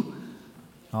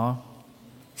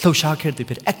တဲ့သူနော်လှုပ်ရှားခဲ့တဲ့သူ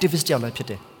ဖြစ်တယ် activist တယောက်လည်းဖြစ်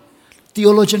တယ်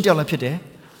theologian တယောက်လည်းဖြစ်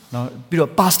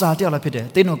တယ်နော်ပြီးတော့ pastor တယောက်လည်းဖြစ်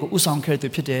တယ်တင်းတော်ကိုဥဆောင်ခဲ့တဲ့သူ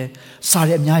ဖြစ်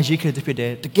တယ်စာရဲအများကြီးရေးခဲ့တဲ့သူဖြစ်တယ်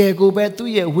တကယ်ကိုပဲသူ့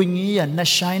ရဲ့ဝိညာဉ်ရေးနှ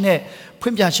ဆိုင်တဲ့ဖွ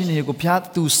င့်ပြခြင်းတွေကိုဘု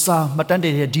ရားသူစာမှတ်တ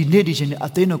မ်းတဲ့ဒီနေ့ဒီချိန်နဲ့အ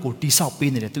သင်းတော်ကိုတိဆောက်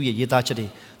ပေးနေတယ်သူ့ရဲ့ရေးသားချက်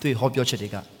တွေသူ့ရဲ့ဟောပြောချက်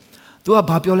တွေကသူ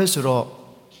ကဘာပြောလဲဆိုတော့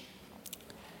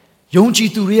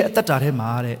ယုံကြည်သူတွေရဲ့အ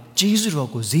သက်တာထဲမှာတဲ့ဂျေဇုတော်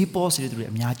ကိုဈေးပေါ်စေတဲ့သူတွေ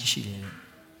အများကြီးရှိတယ်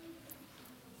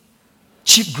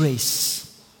cheap grace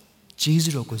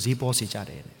ဂျေဇုတော်ကို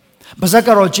ဈေးပေါ်စေကြတယ်ဘာသာ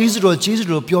ကတော့ဂျေဇုတော်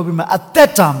ပြောပြီးမှအသ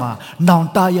က်တာမှာနောင်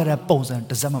တရတဲ့ပုံစံ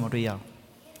တစ်စက်မှမတွေ့ရ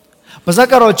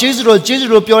ဘူးဘာသာကတော့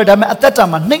ဂျေဇုတော်ပြောတယ်ဒါပေမဲ့အ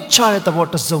သက်တာမှာနှိမ့်ချတဲ့သ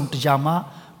ဘောတစ်စုံတရာမှ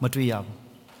မတွေ့ရဘူး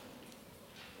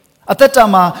At that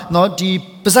time, no, the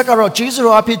Pesacaro, Jesus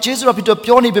to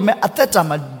Pioni, at that time,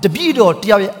 the Bido,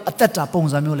 at that time,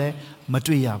 Ponzamule,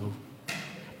 Matuyabu.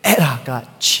 Era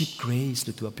cheap grace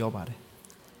to a pure body.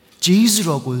 Jesus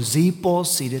go Zipo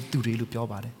seated to real pure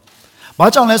body.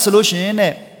 But on a solution,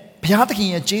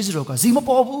 Piatakin and Jesus Roka,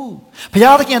 Zimapobu,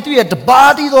 Piatakin to the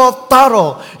body of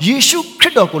Taro, Yeshu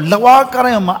Kridoko,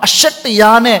 Lawakarama,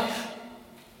 Ashetiane,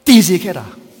 Tizikera.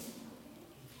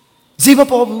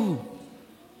 Zimapobu,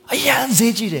 Ayan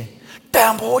Zejide,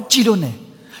 Tampo Chidone,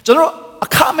 General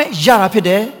Akame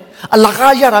Yarapide,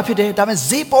 Alaka Yarapide, Dame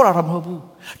Zipora Ramhobu,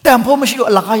 Tampo Machio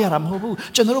Alaka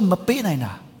Ramhobu, General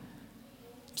Mapena,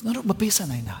 General Mapesa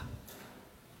Nina,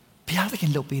 Piatakin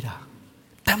Lopida,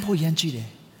 Tampo Yanchide.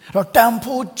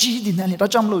 Tampo G dinali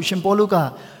rajamlo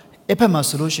shimboluga epema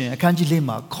solution akanji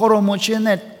lema koromochen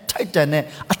ne titan ne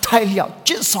atai liao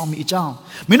jin som mi chang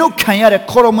mino kan ya de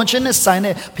koromochen ne sai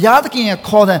ne bya thakin ya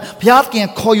khaw dan bya thakin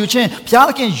khaw yu chin bya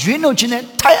thakin yuen no chin ne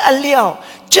tai a liao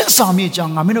jin som mi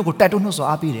chang nga mino ko tai ton no so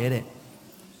a pi de de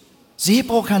zi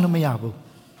po khan lo ma ya bu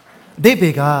dei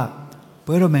be ga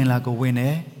bwe ro mingla ko win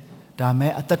ne Dame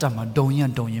at that time, don't you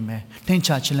me?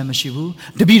 Tincha chilamashibu,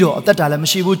 the bido at that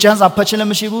alamashibu, chance up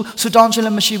pachilamashibu, sudan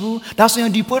chilamashibu. That's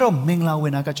when you put on Mingla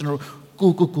when I got your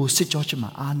go, sit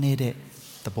Joshima, I need it.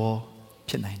 The ball,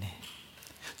 Pinine.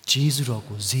 Jesus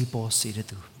Rogo, Zibo, seated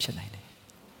to Pinine.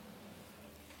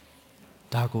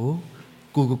 Dago,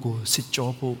 go, sit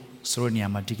Jopo,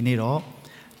 Soroniama, Dignero,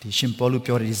 the Shimpolu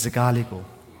Pure is the Galigo.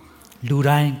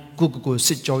 Lurain, Gugu,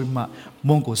 sit Joima,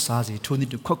 Mongo Sazi, Tony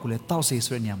to Kokule, Tausi,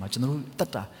 Sreniama, General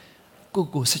Tata,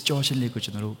 Gugu, sit George and Ligo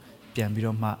General,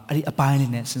 Piambiroma, Ari a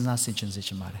pine since I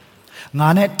sent Mare.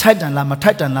 Nane, Titan Lama,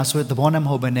 Titan last with the Bonham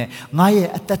Hobene, Naye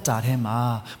at that time,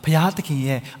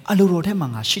 Payataki, Aluro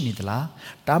Temanga, Shinidla,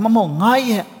 Damamo,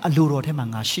 Naye, Aluro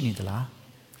Temanga, Shinidla,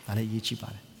 Ale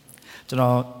Yichipare.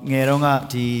 General Neronga,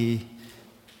 the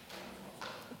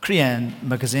Korean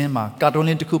magazine ma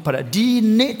cartoon to Cooper D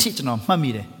native no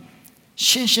mamide.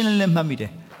 Shin mamide.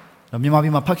 No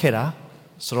mimabi ma pakera,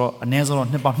 so a nasal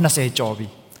on about Nase jobby.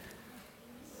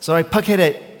 So I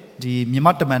packet the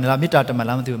Mimataman la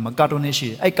mitataman to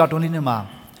Magatonishi, I cartoon in ma.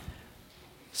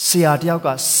 See a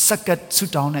diaga, sucket,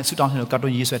 sit down and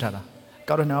cartoon ye sweater.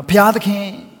 Cartoon Pia the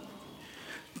king.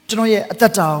 Genoye at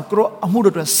that hour, grow a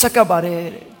mood to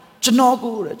Sakabare,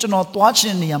 Genogo, Geno,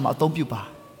 watching the Yama, don't you buy.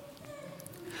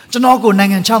 Janogo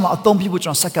Nangan Chama, a tom people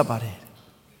on Sakabare.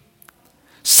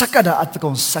 Sakada at the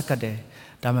con Sakade,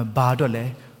 Dame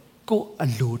Badole, go a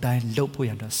low dine low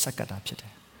poyanda Sakada Pite.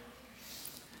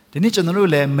 The nature no rule,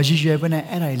 Majija when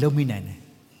I love me nane.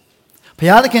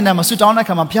 Piadakin Nama Sutana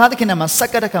Kama, Piadakin Nama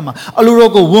Sakada Kama,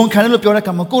 Alurogo, won't canelo Piora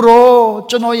Kama, Guro,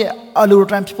 Janoye,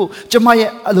 Aluran people,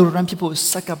 Jamaya, Aluran people,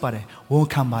 Sakabare, won't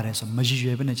come bare, so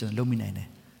Majija when I love me nane.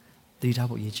 The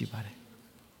double Yeji bare.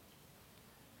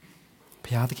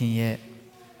 Piadakin ye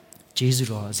Jesus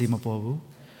Zimapobu,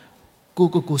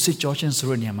 Go sit George and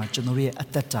Suraniama, General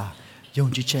Atata,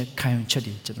 Yonjiche, Kayon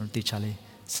Chedi, General Tichale,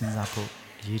 Sinzapo,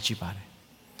 Yichibare.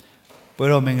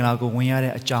 Pero Minglago, when you are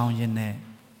a John Yene,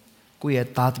 go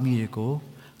at that miracle,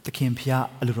 the Kim Pia,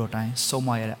 a little time, so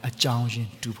my a John Yin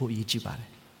to put Yichibare.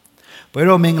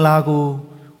 Pero Minglago,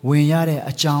 when you are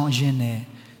a John Yene,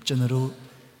 General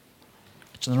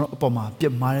Obama, Pia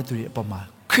Maraturi Obama,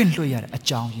 couldn't look a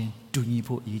John Yin. Do you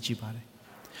put Yichibare?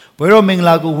 Pero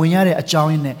Minglago, when you're a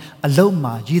Jawin, a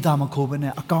Loma, Yidama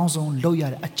Cobene, a council,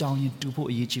 lawyer, a Jawin to put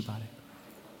Yichibare.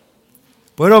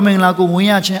 Pero Minglago, when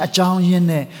you're a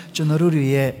Jawin,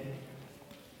 Generally,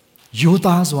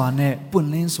 Yodas one,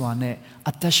 Punlins one,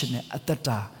 attaching at that,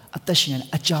 attaching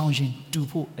a Jawin to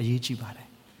put a Yichibare.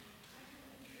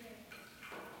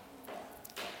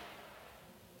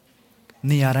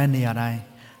 Niarai,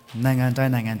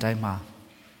 Nangantai ma.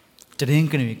 Today,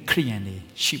 Christian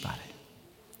Shibare.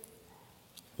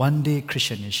 One day,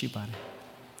 Christian Shibare.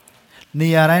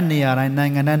 Niarai,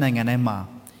 Nanganama.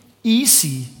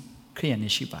 Easy Christian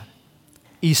Shibare.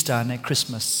 Easter and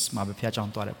Christmas, Mabapia John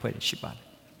Dore Poet Shibare.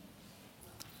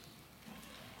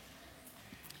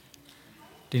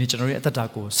 The general at the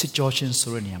Dago, situation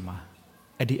Suraniama,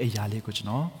 Eddie Ayali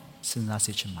Gujno,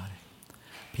 Sinasi Chimare.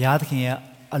 Piatkin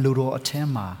Aluro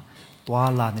Atema,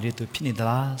 Dwala Nitu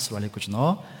Pinidala, Swali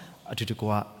Gujno.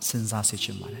 Atitukoa Sinzasi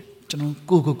Chimare. General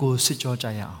Go sit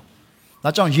Georgia.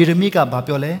 That's on Jeremica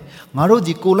Babiole, Maro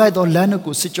di Kulai do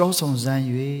Lanuku sit Johnson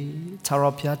Zanue,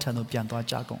 Tarapia Tano Pianto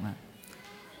Jagona.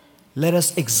 Let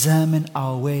us examine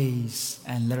our ways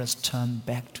and let us turn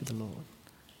back to the Lord.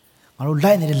 Maro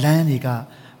light in the landiga,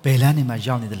 Belani my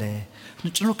Johnny the lay.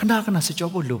 General Kanakana sit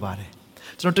Jobo Lubare.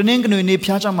 General Teninganu ni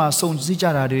Piajama son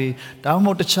Zijaradi,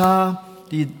 Damo the Cha.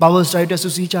 the Bible study တက်ဆူ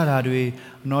ဆီးကြတာတွေ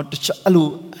နော်အဲ့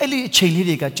လိုအချိန်လေး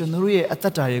တွေကကျွန်တော်တို့ရဲ့အသ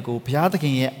က်တာတွေကိုဘုရားသခ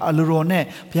င်ရဲ့အလိုတော်နဲ့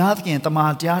ဘုရားသခင်တမ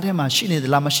န်တရားထဲမှာရှိနေသ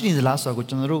လားမရှိနေသလားဆိုတော့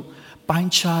ကျွန်တော်တို့ပိုင်း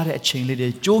ခြားတဲ့အချိန်လေးတွေ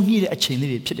ကြိုးညှိတဲ့အချိန်လေး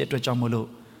တွေဖြစ်တဲ့အတွက်ကြောင့်မို့လို့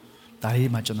ဒါ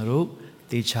လေးမှာကျွန်တော်တို့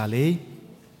တေချာလေး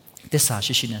သစ္စာ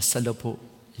ရှိနဲ့ဆက်လုပ်ဖို့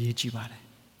ရည်ကြည်ပါတယ်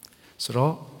ဆို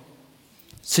တော့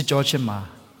စစ်ကြောချင်းမှာ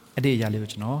အဲ့ဒီအရာလေးကို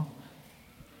ကျွန်တော်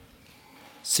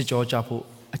စစ်ကြောကြဖို့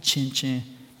အချင်းချင်း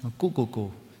ကို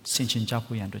ဆင်ခြင်ကြ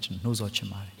ဖို့ရန်အတွက်ကျွန်တော်နှိုးဆော်ချင်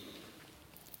ပါတယ်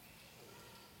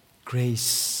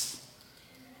Grace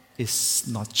is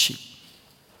not cheap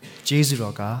ဂျေဇု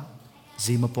တော်က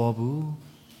ဈေးမပေါ်ဘူး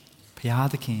ဘုရား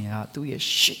သခင်ကသူ့ရဲ့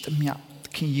ရှိသမျှသ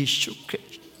ခင်ယေရှုခရစ်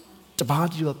တပါး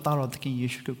တည်းတော်သားတော်သခင်ယေ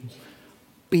ရှုခရစ်ကို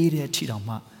ပေးတဲ့အထီတောင်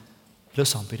မှလွတ်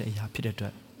ဆောင်ပေးတဲ့အရာဖြစ်တဲ့အတွ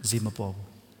က်ဈေးမပေါ်ဘူး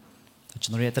ကျွ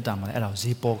န်တော်ရဲ့အသက်တာမှာလည်းအဲ့ဒါ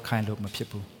ဈေးပေါ်ခိုင်းလို့မဖြစ်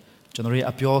ဘူးကျွန်တော်ရဲ့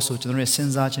အပြောဆိုကျွန်တော်ရဲ့စ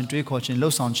ဉ်းစားခြင်းတွေးခေါ်ခြင်းလှု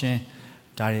ပ်ဆောင်ခြင်း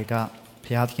ဒါတွေက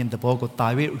ဘုရားသခင်တဘောကိုတာ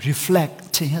၍ reflect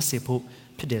ထင်ဟပ်စေဖို့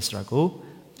ဖြစ်တယ်ဆိုတာကို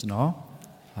ကျွန်တော်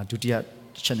ဒုတိယ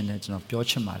ချက်အနေနဲ့ကျွန်တော်ပြော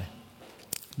ချင်ပါတယ်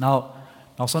နော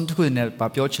က်ဆုံးတစ်ခုနဲ့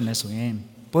ပြောချင်လဲဆိုရင်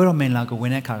ပွဲတော်မင်္ဂလာကိုဝ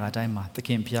င်တဲ့ခါကအတိုင်းမှာသခ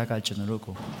င်ဘုရားကကျွန်တော်တို့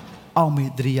ကိုအောင်မေ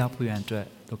သတိရဖို့ရန်အတွက်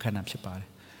လုပ်ခန့်တာဖြစ်ပါတယ်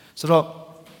ဆိုတော့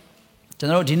ကျွန်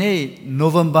တော်တို့ဒီနေ့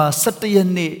November 17 ရက်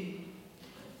နေ့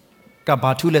က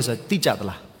ဘာထူးလဲဆိုသိကြသ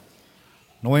လား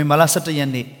နိုဝင်ဘာလ17 ရက်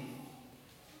နေ့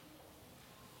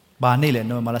ဘာနေ့လဲ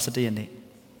နိုဝင်ဘာလ17 ရက်နေ့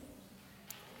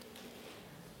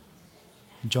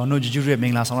ဂျွန်နိုဂျူရဲ့မ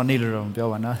င်္ဂလာဆောင်တဲ့နေ့လို့တော့ပြော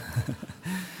ပါနော်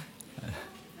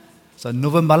ဆို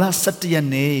နိုဝင်ဘာလ17 ရက်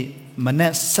နေ့မန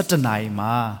က်7 နာရီ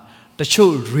မှာတ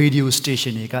ချို့ radio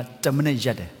station တွေက10 မိနစ်ရ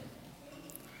က်တယ်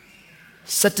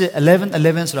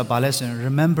11 ဆိုတာဘာလဲဆိုရင်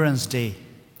Remembrance Day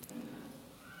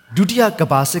ဒုတိယက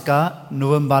မ္ဘာစစ်ကနို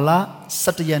ဝင်ဘာလ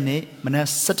17 ရက်နေ့မနက်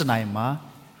7 နာရီမှာ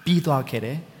ပြီးသွားခဲ့တ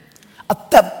ယ်အ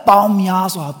သက်ပေါင်းများ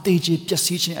စွာတေချေပျက်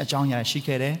စီးခြင်းအကြောင်းအရာရှိ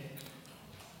ခဲ့တယ်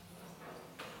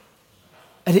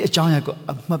အဲ့ဒီအကြောင်းအရာကို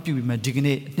အမှတ်ပြုပြီးမှဒီက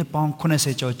နေ့နှစ်ပေါင်း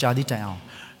80ကျော်ကြာသည့်တိုင်အောင်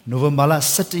နိုဝင်ဘာလ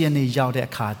17 ရက်နေ့ရောက်တဲ့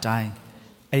အခါတိုင်း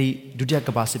အဲ့ဒီဒုတိယက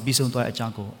မ္ဘာစစ်ပြီးဆုံးသွားတဲ့အကြော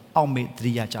င်းကိုအောက်မေ့သ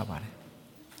တိရကြပါတယ်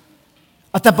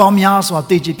အသက်ပေါင်းများစွာ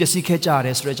တေချေပျက်စီးခဲ့ကြရတ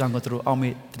ယ်ဆိုတဲ့အကြောင်းကိုသူတို့အောက်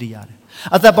မေ့သတိရတယ်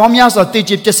အသက်ပေါင်းများစွာတေ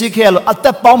ချေပျက်စီးခဲ့ရလို့အသ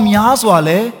က်ပေါင်းများစွာလ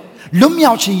ည်းလွတ်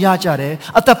မြောက်ခြင်းရကြတယ်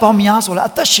အသက်ပေါင်းများစွာလည်း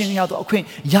အသက်ရှင်ရတော့အခွင့်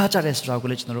ရကြတယ်ဆိုတာကို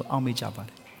လည်းကျွန်တော်တို့အောက်မေ့ကြပါတ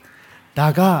ယ်ဒါ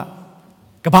က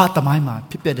ကမ္ဘာသမိုင်းမှာ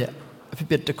ဖြစ်ပျက်တဲ့အဖြစ်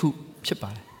ပျက်တစ်ခုဖြစ်ပါ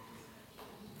တယ်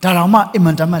ဒါတောင်မှအင်မ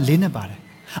တန်မှလေးနေပါတယ်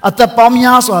အသက်ပေါင်း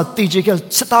များစွာတည်ကြခဲ့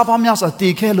စစ်သားပေါင်းများစွာတ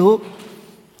ည်ခဲ့လို့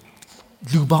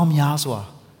လူပေါင်းများစွာ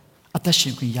အသက်ရှ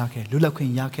င်ခွင့်ရခဲ့လွတ်လပ်ခွ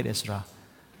င့်ရခဲ့တယ်ဆိုတာ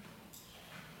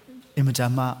အင်မတ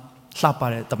န်မှလှပ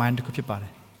တဲ့သမိုင်းတစ်ခုဖြစ်ပါတ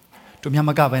ယ်တို့များ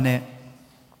မကပဲနဲ့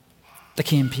သ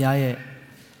ခင်ဖျားရဲ့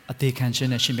အသေးခံခြ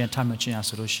င်းနဲ့ရှင်ပြန်ထမြောက်ခြင်းအ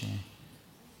ဆိုလို့ရှိရင်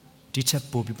ဒီချက်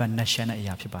ပို့ပြီးပါနတ်ရှမ်းတဲ့အ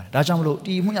ရာဖြစ်ပါတယ်ဒါကြောင့်မလို့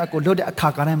ဒီမှုရကိုလွတ်တဲ့အခါ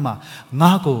ကတိုင်းမှာ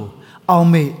ငါ့ကိုအောင်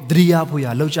မေ့သတိရဖို့ရ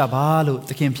လောက်ကြပါလို့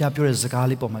သခင်ဖျားပြောတဲ့စကား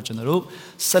လေးပေါ်မှာကျွန်တော်တို့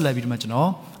ဆက်လက်ပြီးတော့ကျွန်တော်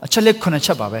အချက်လေး9ချ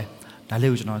က်ပါပဲဒါ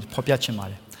လေးကိုကျွန်တော်ဖော်ပြချင်ပါ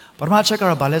တယ်ပထမချက်က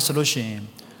တော့ဘာလဲဆိုလို့ရှိရင်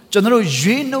ကျွန်တော်တို့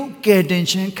ရွေးနှုတ်ကယ်တင်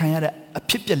ခြင်းခံရတဲ့အ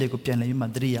ဖြစ်အပျက်လေးကိုပြန်လည်ပြီးမှ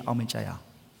သတိရအောင်မေ့ကြရအောင်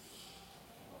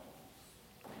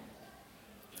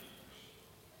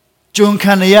ကျွန်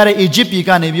ခံရတဲ့ အီဂျစ်ပြည်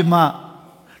ကနေပြီးမှ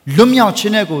လွတ်မြောက်ခြ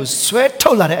င်းကိုဆွဲထု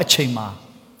တ်လာတဲ့အချိန်မှာ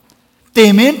တ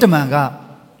င်မင်းတမန်က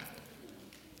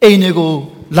အိမ်တွေကို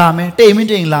လာမယ်တိမ်မင်း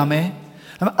တိမ်လာမယ်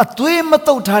ဒါပေမဲ့အသွေးမ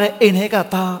တုတ်ထားတဲ့အိမ်ထဲက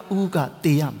သားဦးကတ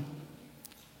ည်ရမယ်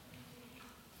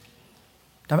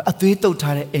ဒါပေမဲ့အသွေးတုတ်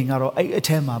ထားတဲ့အိမ်ကတော့အဲ့အ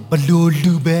ထဲမှာဘလို့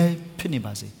လူပဲဖြစ်နေ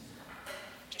ပါစေ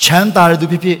ချမ်းသာတဲ့သူ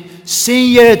ဖြစ်ဖြစ်ဆင်း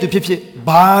ရဲတဲ့သူဖြစ်ဖြစ်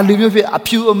ဘာလူမျိုးဖြစ်အ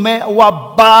ဖြူအမဲအဝ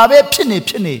ဘာပဲဖြစ်နေ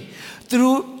သူ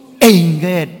တို့အိမ်က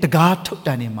တကားထုတ်တ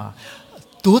န်နေမှာ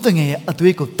တိုးတငယ်ရဲ့အ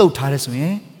သွေးကိုတုတ်ထားတယ်ဆိုရ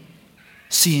င်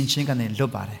စီရင်ချင်းကနေလွ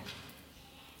တ်ပါတယ်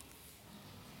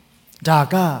ဒါ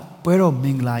ကပွဲတော်မ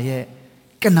င်္ဂလာရဲ့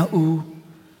ကနဦး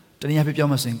တနည်းအားဖြင့်ပြော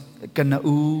မှဆိုရင်ကန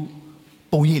ဦး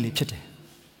ပုံရိပ်လေးဖြစ်တယ်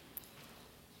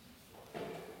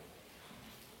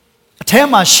အထဲ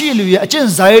မှာရှိလူရဲ့အကျင့်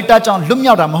ဇာယတကြောင့်လွတ်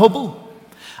မြောက်တာမဟုတ်ဘူး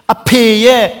အဖေ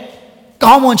ရဲ့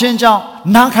ကောင်းမွန်ခြင်းကြောင့်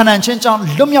နာခံနိုင်ခြင်းကြောင့်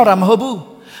လွတ်မြောက်တာမဟုတ်ဘူး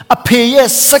အဖေရဲ့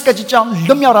စက္ကကြီးကြောင့်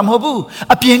လွတ်မြောက်တာမဟုတ်ဘူး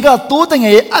အပြင်ကသိုးတင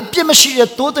ယ်ရဲ့အပြစ်မရှိတဲ့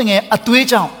သိုးတငယ်အသွေး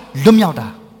ကြောင့်လွတ်မြောက်တာ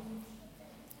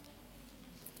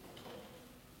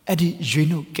အဲ့ဒီရွေး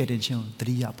နှုတ်ကယ်တင်ခြင်းကိုသ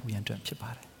တိရဖို့ရန်အတွက်ဖြစ်ပါ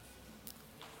တယ်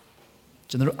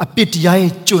ကျွန်တော်တို့အပြစ်တရား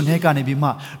ရဲ့ကြုံထဲကနေပြီးမှ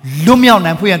လွတ်မြောက်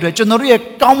နိုင်ဖို့ရန်အတွက်ကျွန်တော်တို့ရဲ့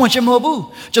ကောင်းမွန်ခြင်းမဟုတ်ဘူး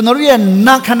ကျွန်တော်တို့ရဲ့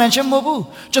နာခံနိုင်ခြင်းမဟုတ်ဘူး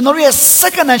ကျွန်တော်တို့ရဲ့စ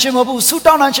က္ကနိုင်ခြင်းမဟုတ်ဘူးဆု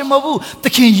တောင်းနိုင်ခြင်းမဟုတ်ဘူးသ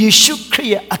ခင်ယေရှုခရစ်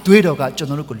ရဲ့အသွေးတော်ကကျွန်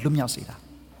တော်တို့ကိုလွတ်မြောက်စေတာ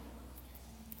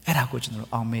အဲ့ဒါကိုကျွန်တော်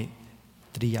တို့အောင်မေ့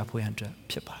သတိရဖို့ရန်အတွက်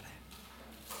ဖြစ်ပါတယ်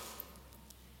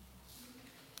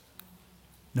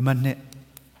နံပါတ်1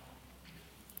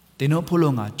တင်းတို့ဖို့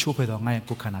လို့ငါချိုးဖဲ့တော့ငါရဲ့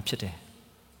ကိုယ်ခန္ဓာဖြစ်တယ်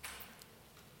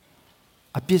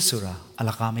a pisura,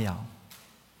 alagamia.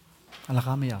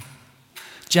 Alagamia.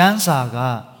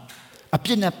 Jansaga, a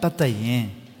pina patayin,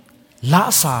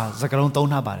 Lasa, Zakaron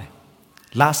Tonabare.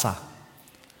 Lasa.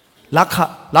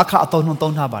 Laka aton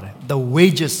tonabare. The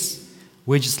wages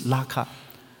laka.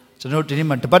 So no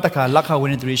dinima, the bataka, laka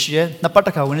winning to reshiate,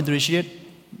 Napataka winning to reshiate,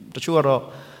 the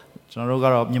Chuaro,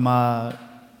 Sonogaro, Nima,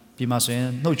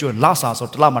 Pimasun, no Joe, Lasa, so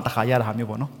Tlamatahaya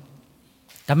Hamibono.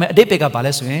 They pick up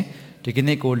Palesway, taking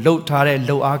a low tare,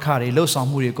 low arcade, low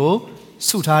samurico,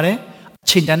 sutare,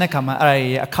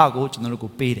 Chindanakama, a cargo to no go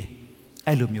pay.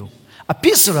 Alumio. A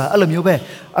pisura, alumio,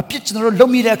 a pitch no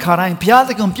lomida carine,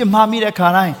 piaticum, pimamida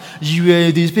carine,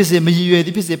 you this piece, you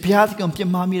the piece, piaticum,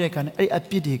 pimamida can, a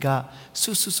pidiga,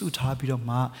 susu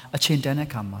tabidoma, a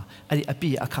Chindanakama, a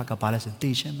pia a caca palace and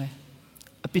station,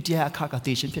 a pitia a caca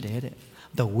station.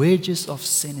 The wages of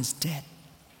sin is death.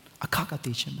 A caca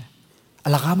station.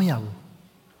 Alagamiabu.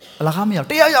 Alagamiabu.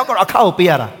 Tia yakor a cow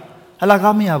piara.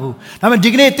 Alagamiabu. I'm a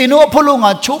dignity no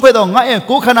polonga, chopedong,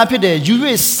 Gokana pide, you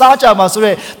saja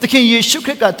masure, the king ye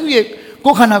shukeka, do ye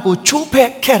Gokanako,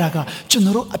 chope keraga,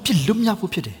 general a pilumia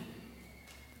pupide.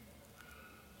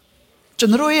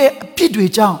 General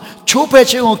pidwe jang, chope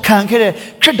chen can kere,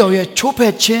 credo ye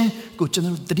chope chen, go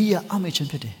general dria amichin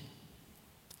pide.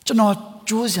 General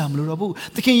Josiam Lurabu,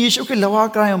 the king ye shuke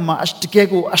lawaka mash to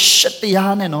gego, a shit the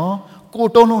yaneno. Go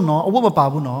tono no, a woman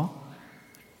babu no.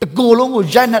 The golong will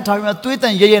giant time at tweet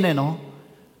and yen no.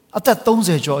 At that don't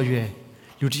say joy,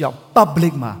 you tell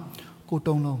public ma. Go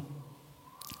tono.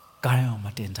 Carry on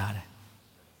my tentare.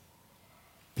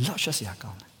 Luscious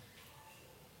yakon.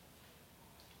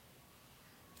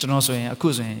 Genoso and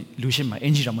accusing Lucian my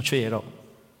engine of Machuero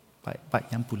by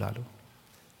Yampulado.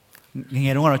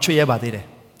 You don't want to cheer about it.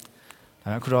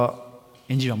 I could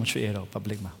engine of Machuero,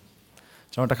 public ma.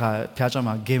 Jonataka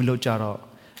Piajama game lo jaro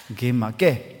game make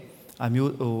a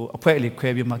mu a poetly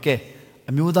crabby make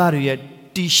a mudari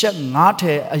t-shirt not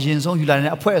a jinson you like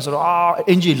a poet or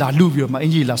engine la lubio my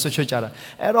engine la such a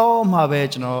at all my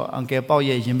veg no uncle Pao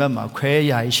ye jimbama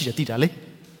quaya is a titale.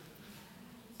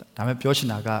 Dame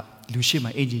Piochinaga Lucy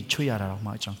my engine chuyara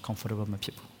much uncomfortable my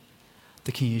people.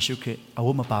 The king issuke a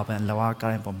woman baba and lawa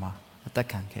caramboma at that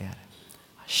can't care.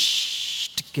 Shh,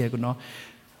 no.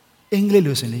 English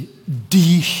loosely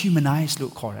dehumanized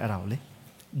look call around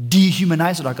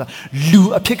dehumanized like a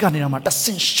Lu a pick on him at the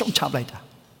sin shot chap later.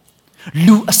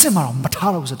 Lu a simmer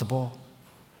Matara was at the ball.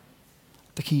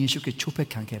 The king shook a chupe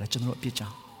can get a general picture.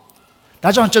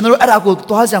 That's on General Arago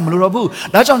Toazam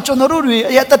Lurabu. That's on General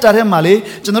yet the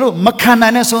Taremale, General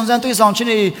Makana sons and to on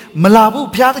Chini,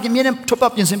 Malabu, Piata Kim top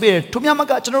up in Simbe,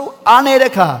 Tumyamaka, General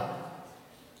Anereka,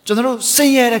 General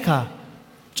Sayereka.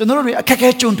 Generally, a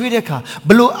cacachon to Ideka,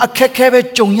 below a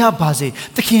cacave jonya bazi,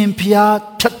 the king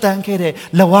pia, tatankere,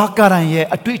 lawaka and ye,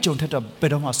 a twitch on teta,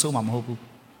 bedoma soma mobu.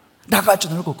 Daga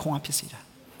general go con pisida.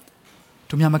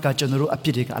 To Yamaka general a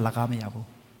pidic alagamiabu.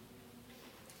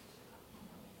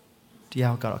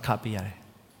 Diaga a capiare,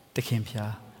 the king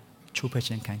pia,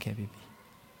 chupachin can cabi.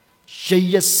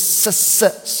 Yes,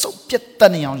 so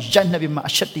pietanian, Janabima,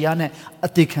 Shetiane, a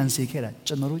thick and secret,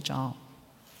 General John,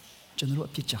 General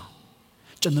Picha.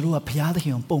 General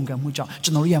Piada on Ponga Muja,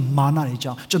 General Mana,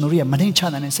 General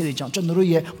Manichan and City John, General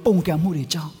Ponga Muri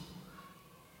John.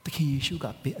 The king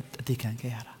sugar be a dick and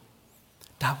care.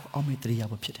 Thou only 3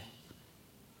 hours pity.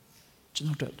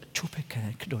 General Chupek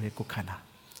and Kidoya Kokana.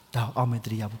 Thou only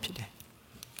 3 hours pity.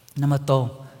 Number 2,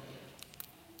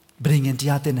 bring in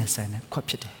Diatenes and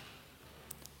Quapity.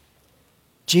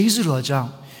 Jesus Roja,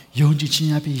 Yonji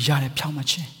Chinapi Yare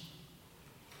Pamachi.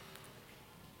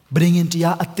 Bring in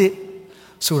Dia at the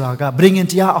Suraga, bring in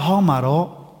Tia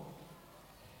Homaro.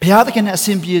 Piata can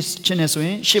simply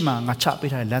Chineswin, Shima, a chap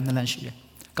with her land and she.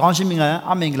 Conshiming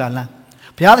Amingla.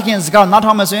 Piata can scout not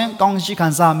Homerson, Gongshi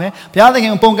Kansame, Piata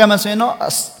can Pongamasino,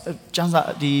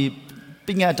 Jansa the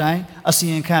Pinga time, a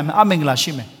seeing cam, Amingla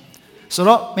Shime.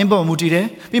 So, member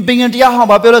Mutide, being in Tia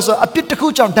Homabella, a pit to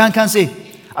coach of Dan can say,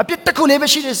 a pit to cool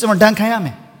she is on Dan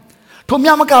Kayame.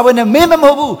 Tomyamaka when a member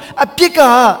Mobu, a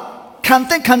picker. Can't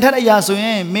content a yaso,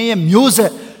 may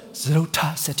music,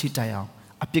 Zerota setitaya,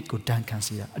 a pick good dan can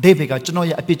see. A day bigger,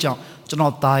 Genoa a pitcher,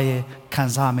 General Tae,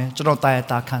 Kansame, General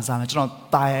Taeta, Kansame, General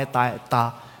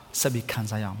Taeta, Sabi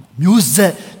Kansayam.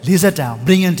 Music, lizard down,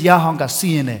 bring in Tiahanga,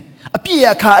 CNA. A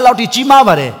pia car allowed the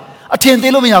Jimavare, a 10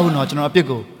 delumiabu, General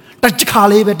Pico. Touch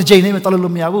Kale, the Jane with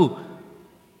Tolumiabu.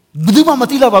 Buduma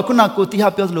Matila Bakunako,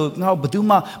 Tihapiolo, now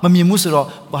Buduma, Mami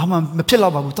Musero, Bahama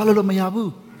Mapilla,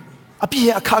 Tolumiabu.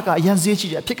 Appear a kaka,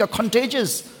 Yanzichi, a pick a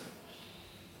contagious.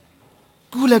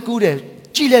 Gula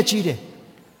gude, chile chile.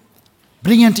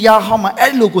 bringing to ya how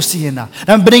my logo siena,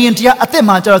 and bringing to ya at the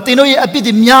matter, Tino a bit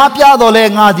miapia dole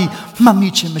ngadi,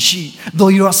 mamichi mashi. Though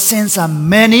your sins are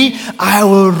many, I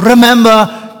will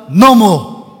remember no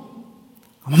more.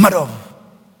 I'm a mother.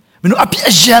 When you appear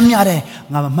jamiare,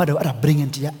 I'm a mother at a bringing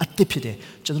to ya at the pity,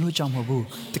 General Jamabu,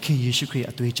 the king you should create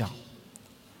a twitch.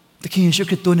 The king you should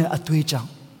create a twitch.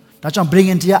 That's I'm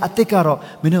bringing to ya at the caro,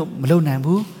 Mino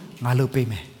Malonambu, Malo pay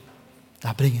me.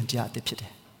 That bringing to ya at the pity.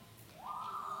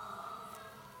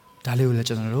 Daliula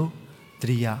General,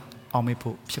 Tria,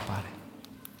 Omipo, Pipare.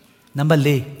 Number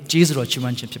lay, Jesus or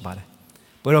Chimanchip Pipare.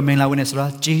 Where are mainland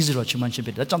Venezuela, Jesus or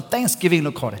Chimanchip? That's on Thanksgiving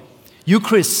look correct.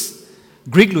 Eucharist,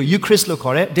 Greek lo, Eucharist look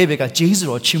correct, David got Jesus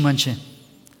or Chimanchin.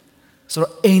 So,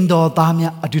 Indo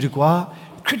Damia Adudua,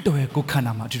 Crito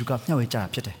Gukanama, Duka, no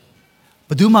Pite.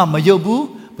 Baduma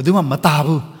Mayobu, Baduma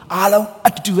Matabu, Alo,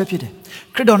 Atu Epide.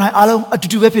 Credona Alo,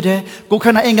 Atu Epide,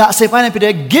 Gokana Enga, Sepana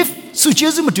Pide, give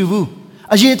Suchizum Matubu.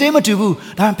 As you take Matubu,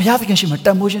 I'm Piathican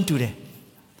Shimatamotion today.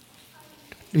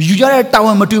 You are at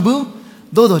Tower Matubu,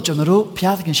 though the general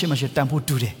Piathican Shimash Tampo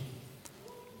today.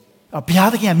 A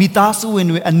Piathican Mitasu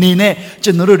and Nene,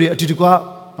 General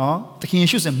Atudua, the king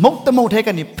issues and moat the moat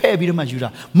taken in Pebida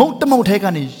Majura, moat the moat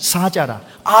taken in Sajara,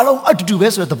 Alo Atu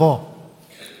West at the ball.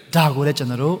 Dago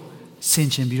General,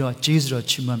 Saint Chimbiro, Jesus or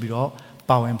Chimambiro,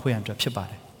 Power and Poem to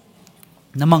Pipare.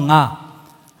 Namanga,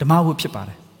 the Mawu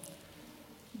Pipare.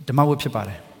 The Mawu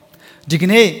Pipare.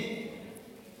 Digine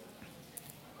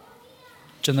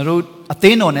General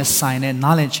Atheno and sign and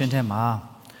knowledge in him.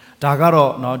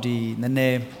 Dagaro, no,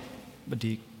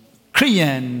 the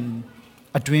Korean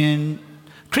Adwin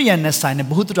Korean sign and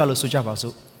Buhutalo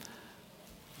Sujavasu.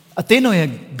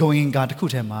 Atheno going God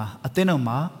Kutema, Atheno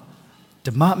ma,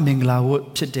 the Ma Mingla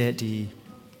would pit the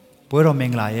Puero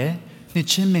Minglaye,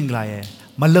 Nichin Minglaye,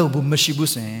 Malobu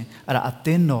Mashibuse, at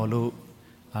Atheno lo.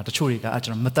 The Churiga at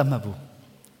Matamabu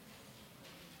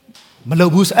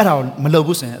Malobus at our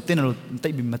Malobus and Tino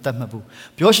take me Matamabu.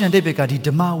 Pioshan and Debica di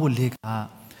Dema will leg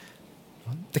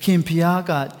the King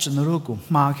Piaga Generoku,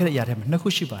 Market Yatem,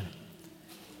 Nakushiba.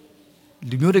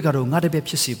 Lumuricaro, not a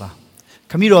bepsiba.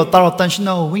 Camilo Taro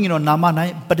Tanshino, winging on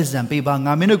Namana, but is Zampiba,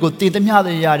 Namino, Tintamia,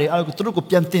 Yari, Alcotruco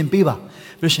Piantin Piba,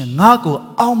 Russian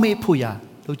Nago, Alme Puya,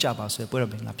 Lucaba, so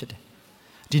Puerabing Lapite.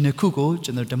 Dina Kuko,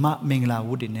 General Dema Mingla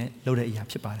wood in it, loaded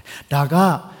Yapipare.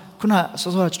 Daga, Kuna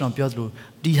Sosorach on Piotru,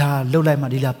 Diha, Lola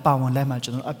Madilla, Power and Lama,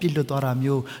 General Apilo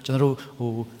Doramu, General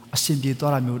who Asimbi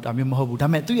Doramu, Amuhobu,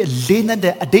 Damet, do you lean at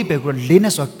a day before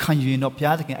Linus or can you not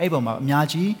Piatic and Abel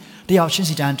Miaji, they are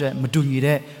Shinsi Janta, Maduni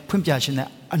there, Pumpiachin,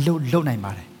 a low name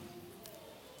mare.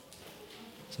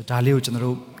 So Dalio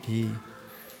General, he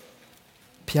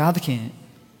Piatic.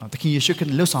 The king shook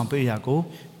and low sound periago,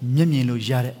 Mimino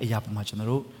Yare Yapama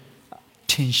General,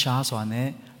 Tin Shas on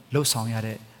there, low sound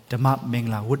yare, the map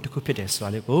Mingla would cupid so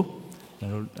I go, the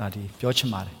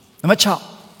Piochimare. Number chow.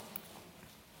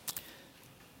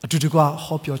 A Tudugua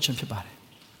hop your chimpibare.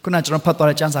 Couldn't jump out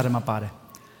a chance out of my body.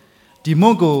 The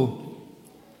Mongo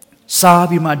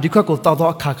Sabi ma Dikako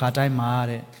Tado Kaka Dai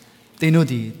Mare. They know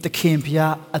the king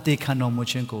Pia at the Kano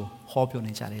Mochenko, hop your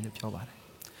nature in the Piobare.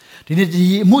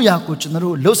 The Muyaku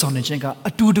General Los on the Chenka, a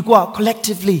two to go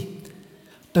collectively.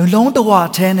 The long the war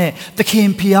tene, the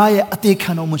king Pia at the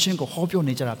Kano Mochenko, hop your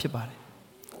nature up your body.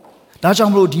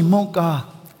 Dajamro di Monka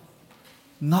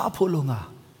Na Apolonga,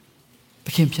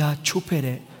 the king Pia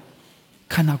Chupere,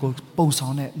 Kanago bones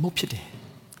on it, Mopide.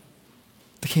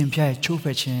 The king Pia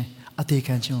Chupechin at the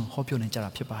Kanchon, hop your nature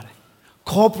up your body.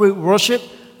 Corporate worship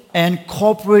and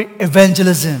corporate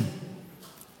evangelism.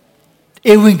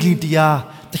 Ewingly dia.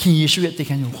 The king Yeshu at the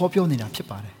can hop your name up your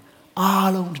body.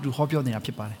 Alone to hop your name up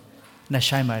your body.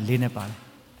 Nashima Lene Body.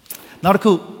 Not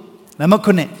cool.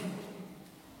 Namakune.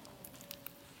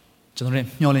 General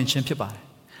Nolin Champion Body.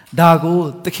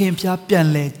 Dago, the king Pia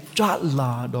Pianle,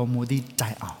 Jatla, Domodi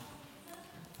die out.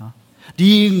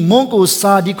 The Mongo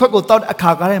sa, the Coco thought a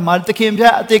cargar, and the king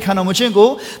Pia, the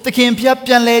Kanamochengo, the king Pia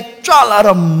Pianle,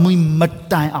 Jala, Mut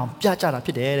die out, Piachara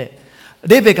Pide.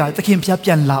 Rebecca, the king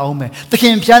Pian La Ome, the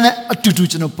king Piana, a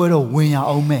tutu no puero, Wina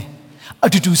Ome, a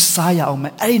tutu Saya Ome,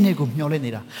 a nego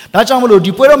Molenida. That's all the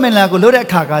puero melago, Lora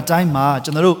Kaga, time ma,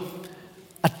 General,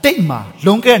 a tema,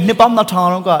 longer, Nipam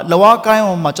Natanga,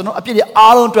 Lawaka, Machano, appear the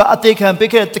Alon to a take and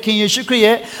pick at the king you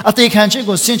create, a take and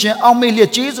chicken, Sinchen, Amelia,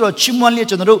 Jesus, or Chimwanli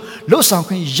General, Losan,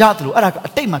 Yatlu, a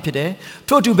tema pide,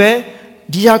 to be,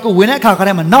 Diaco, Winner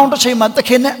Kakarama, now the same at the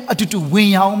king, a tutu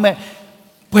win Ome.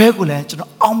 Pegule, to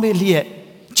Amelia,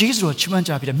 Jesus or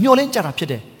Chimanjapita, Mulin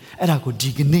Jarapide, and I could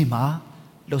dig Nima,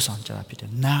 Losan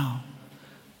Jarapita. Now,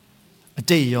 a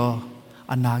day yo,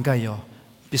 a nanga yo,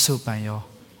 Bisopan yo,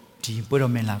 the Buddha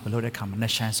Mela, Lord, come and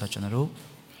shine such a row,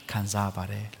 ခံစားပါ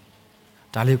တယ်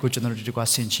ဒါလေးကိုကျွန်တော်တို့ဒီကွာ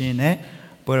ဆင်ချင်းနဲ့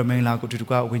ပွဲတော်မင်္ဂလာကိုဒီ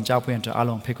ကွာဝင်ကြဖွင့်အတွက်အား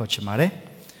လုံးဖိတ်ခေါ်ချင်ပါတယ်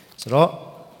ဆိုတော့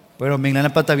ပွဲတော်မင်္ဂလာ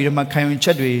နဲ့ပတ်သက်ပြီးတော့မှခံယူချ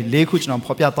က်တွေ၄ခုကျွန်တော်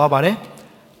ဖော်ပြသွားပါတယ်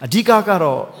အဓိကက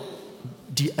တော့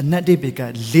ဒီအနက်ဒေးဘေက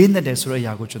လေးနဲ့တယ်ဆိုတဲ့အ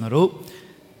ရာကိုကျွန်တော်တို့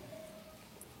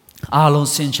အားလုံး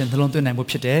ဆင်ခြင်နှလုံးသွင်းနိုင်ဖို့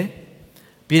ဖြစ်တယ်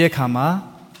ပြီးတဲ့အခါမှာ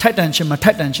ထိုက်တန်ခြင်းမ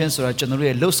ထိုက်တန်ခြင်းဆိုတာကျွန်တော်တို့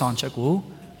ရဲ့လှုပ်ဆောင်ချက်ကို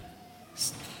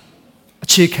အ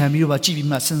ခြေခံပြီးတော့ကြည့်ပြီး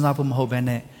မှစဉ်းစားဖို့မဟုတ်ဘဲ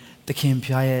နဲ့သခင်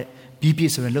ဖျားရဲ့ပြီးပြ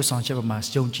ည့်ဆိုတဲ့လှုပ်ဆောင်ချက်ပေါ်မှာ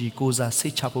ယုံကြည်ကိုးစားစိ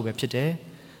တ်ချဖို့ပဲဖြစ်တယ်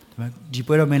ဒီ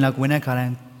ပွဲတော်မင်္ဂလာကိုဝင်တဲ့အခါတို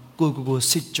င်းကို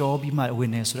စစ်ကြောပြီးမှဝ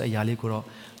င်နေဆိုတဲ့အရာလေးကိုတော့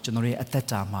ကျွန်တော်ရဲ့အသက်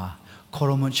တာမှာခေါ်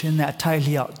ရမချင်းနဲ့အထိုက်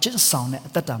လျောက်ကျင့်ဆောင်တဲ့အ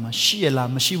သက်တာမှာရှိရလား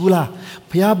မရှိဘူးလား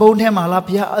ဘုရားဘုန်းထဲမှာလား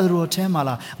ဘုရားအလိုထဲမှာ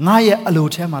လားငါရဲ့အလို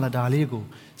ထဲမှာလားဒါလေးကို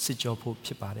စစ်ကြောဖို့ဖြ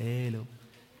စ်ပါတယ်လို့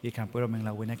ဒီခံပွဲတော်မင်္ဂ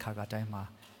လာဝင်တဲ့ခါကတိုင်းမှာ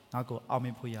ငါကိုအောင်မြ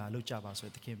င်ဖို့ရလုပ်ကြပါဆို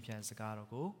တဲ့သခင်ဖျားစကားတော်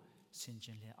ကိုဆင်ခြ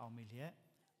င်လျက်အောင်မြင်လျက်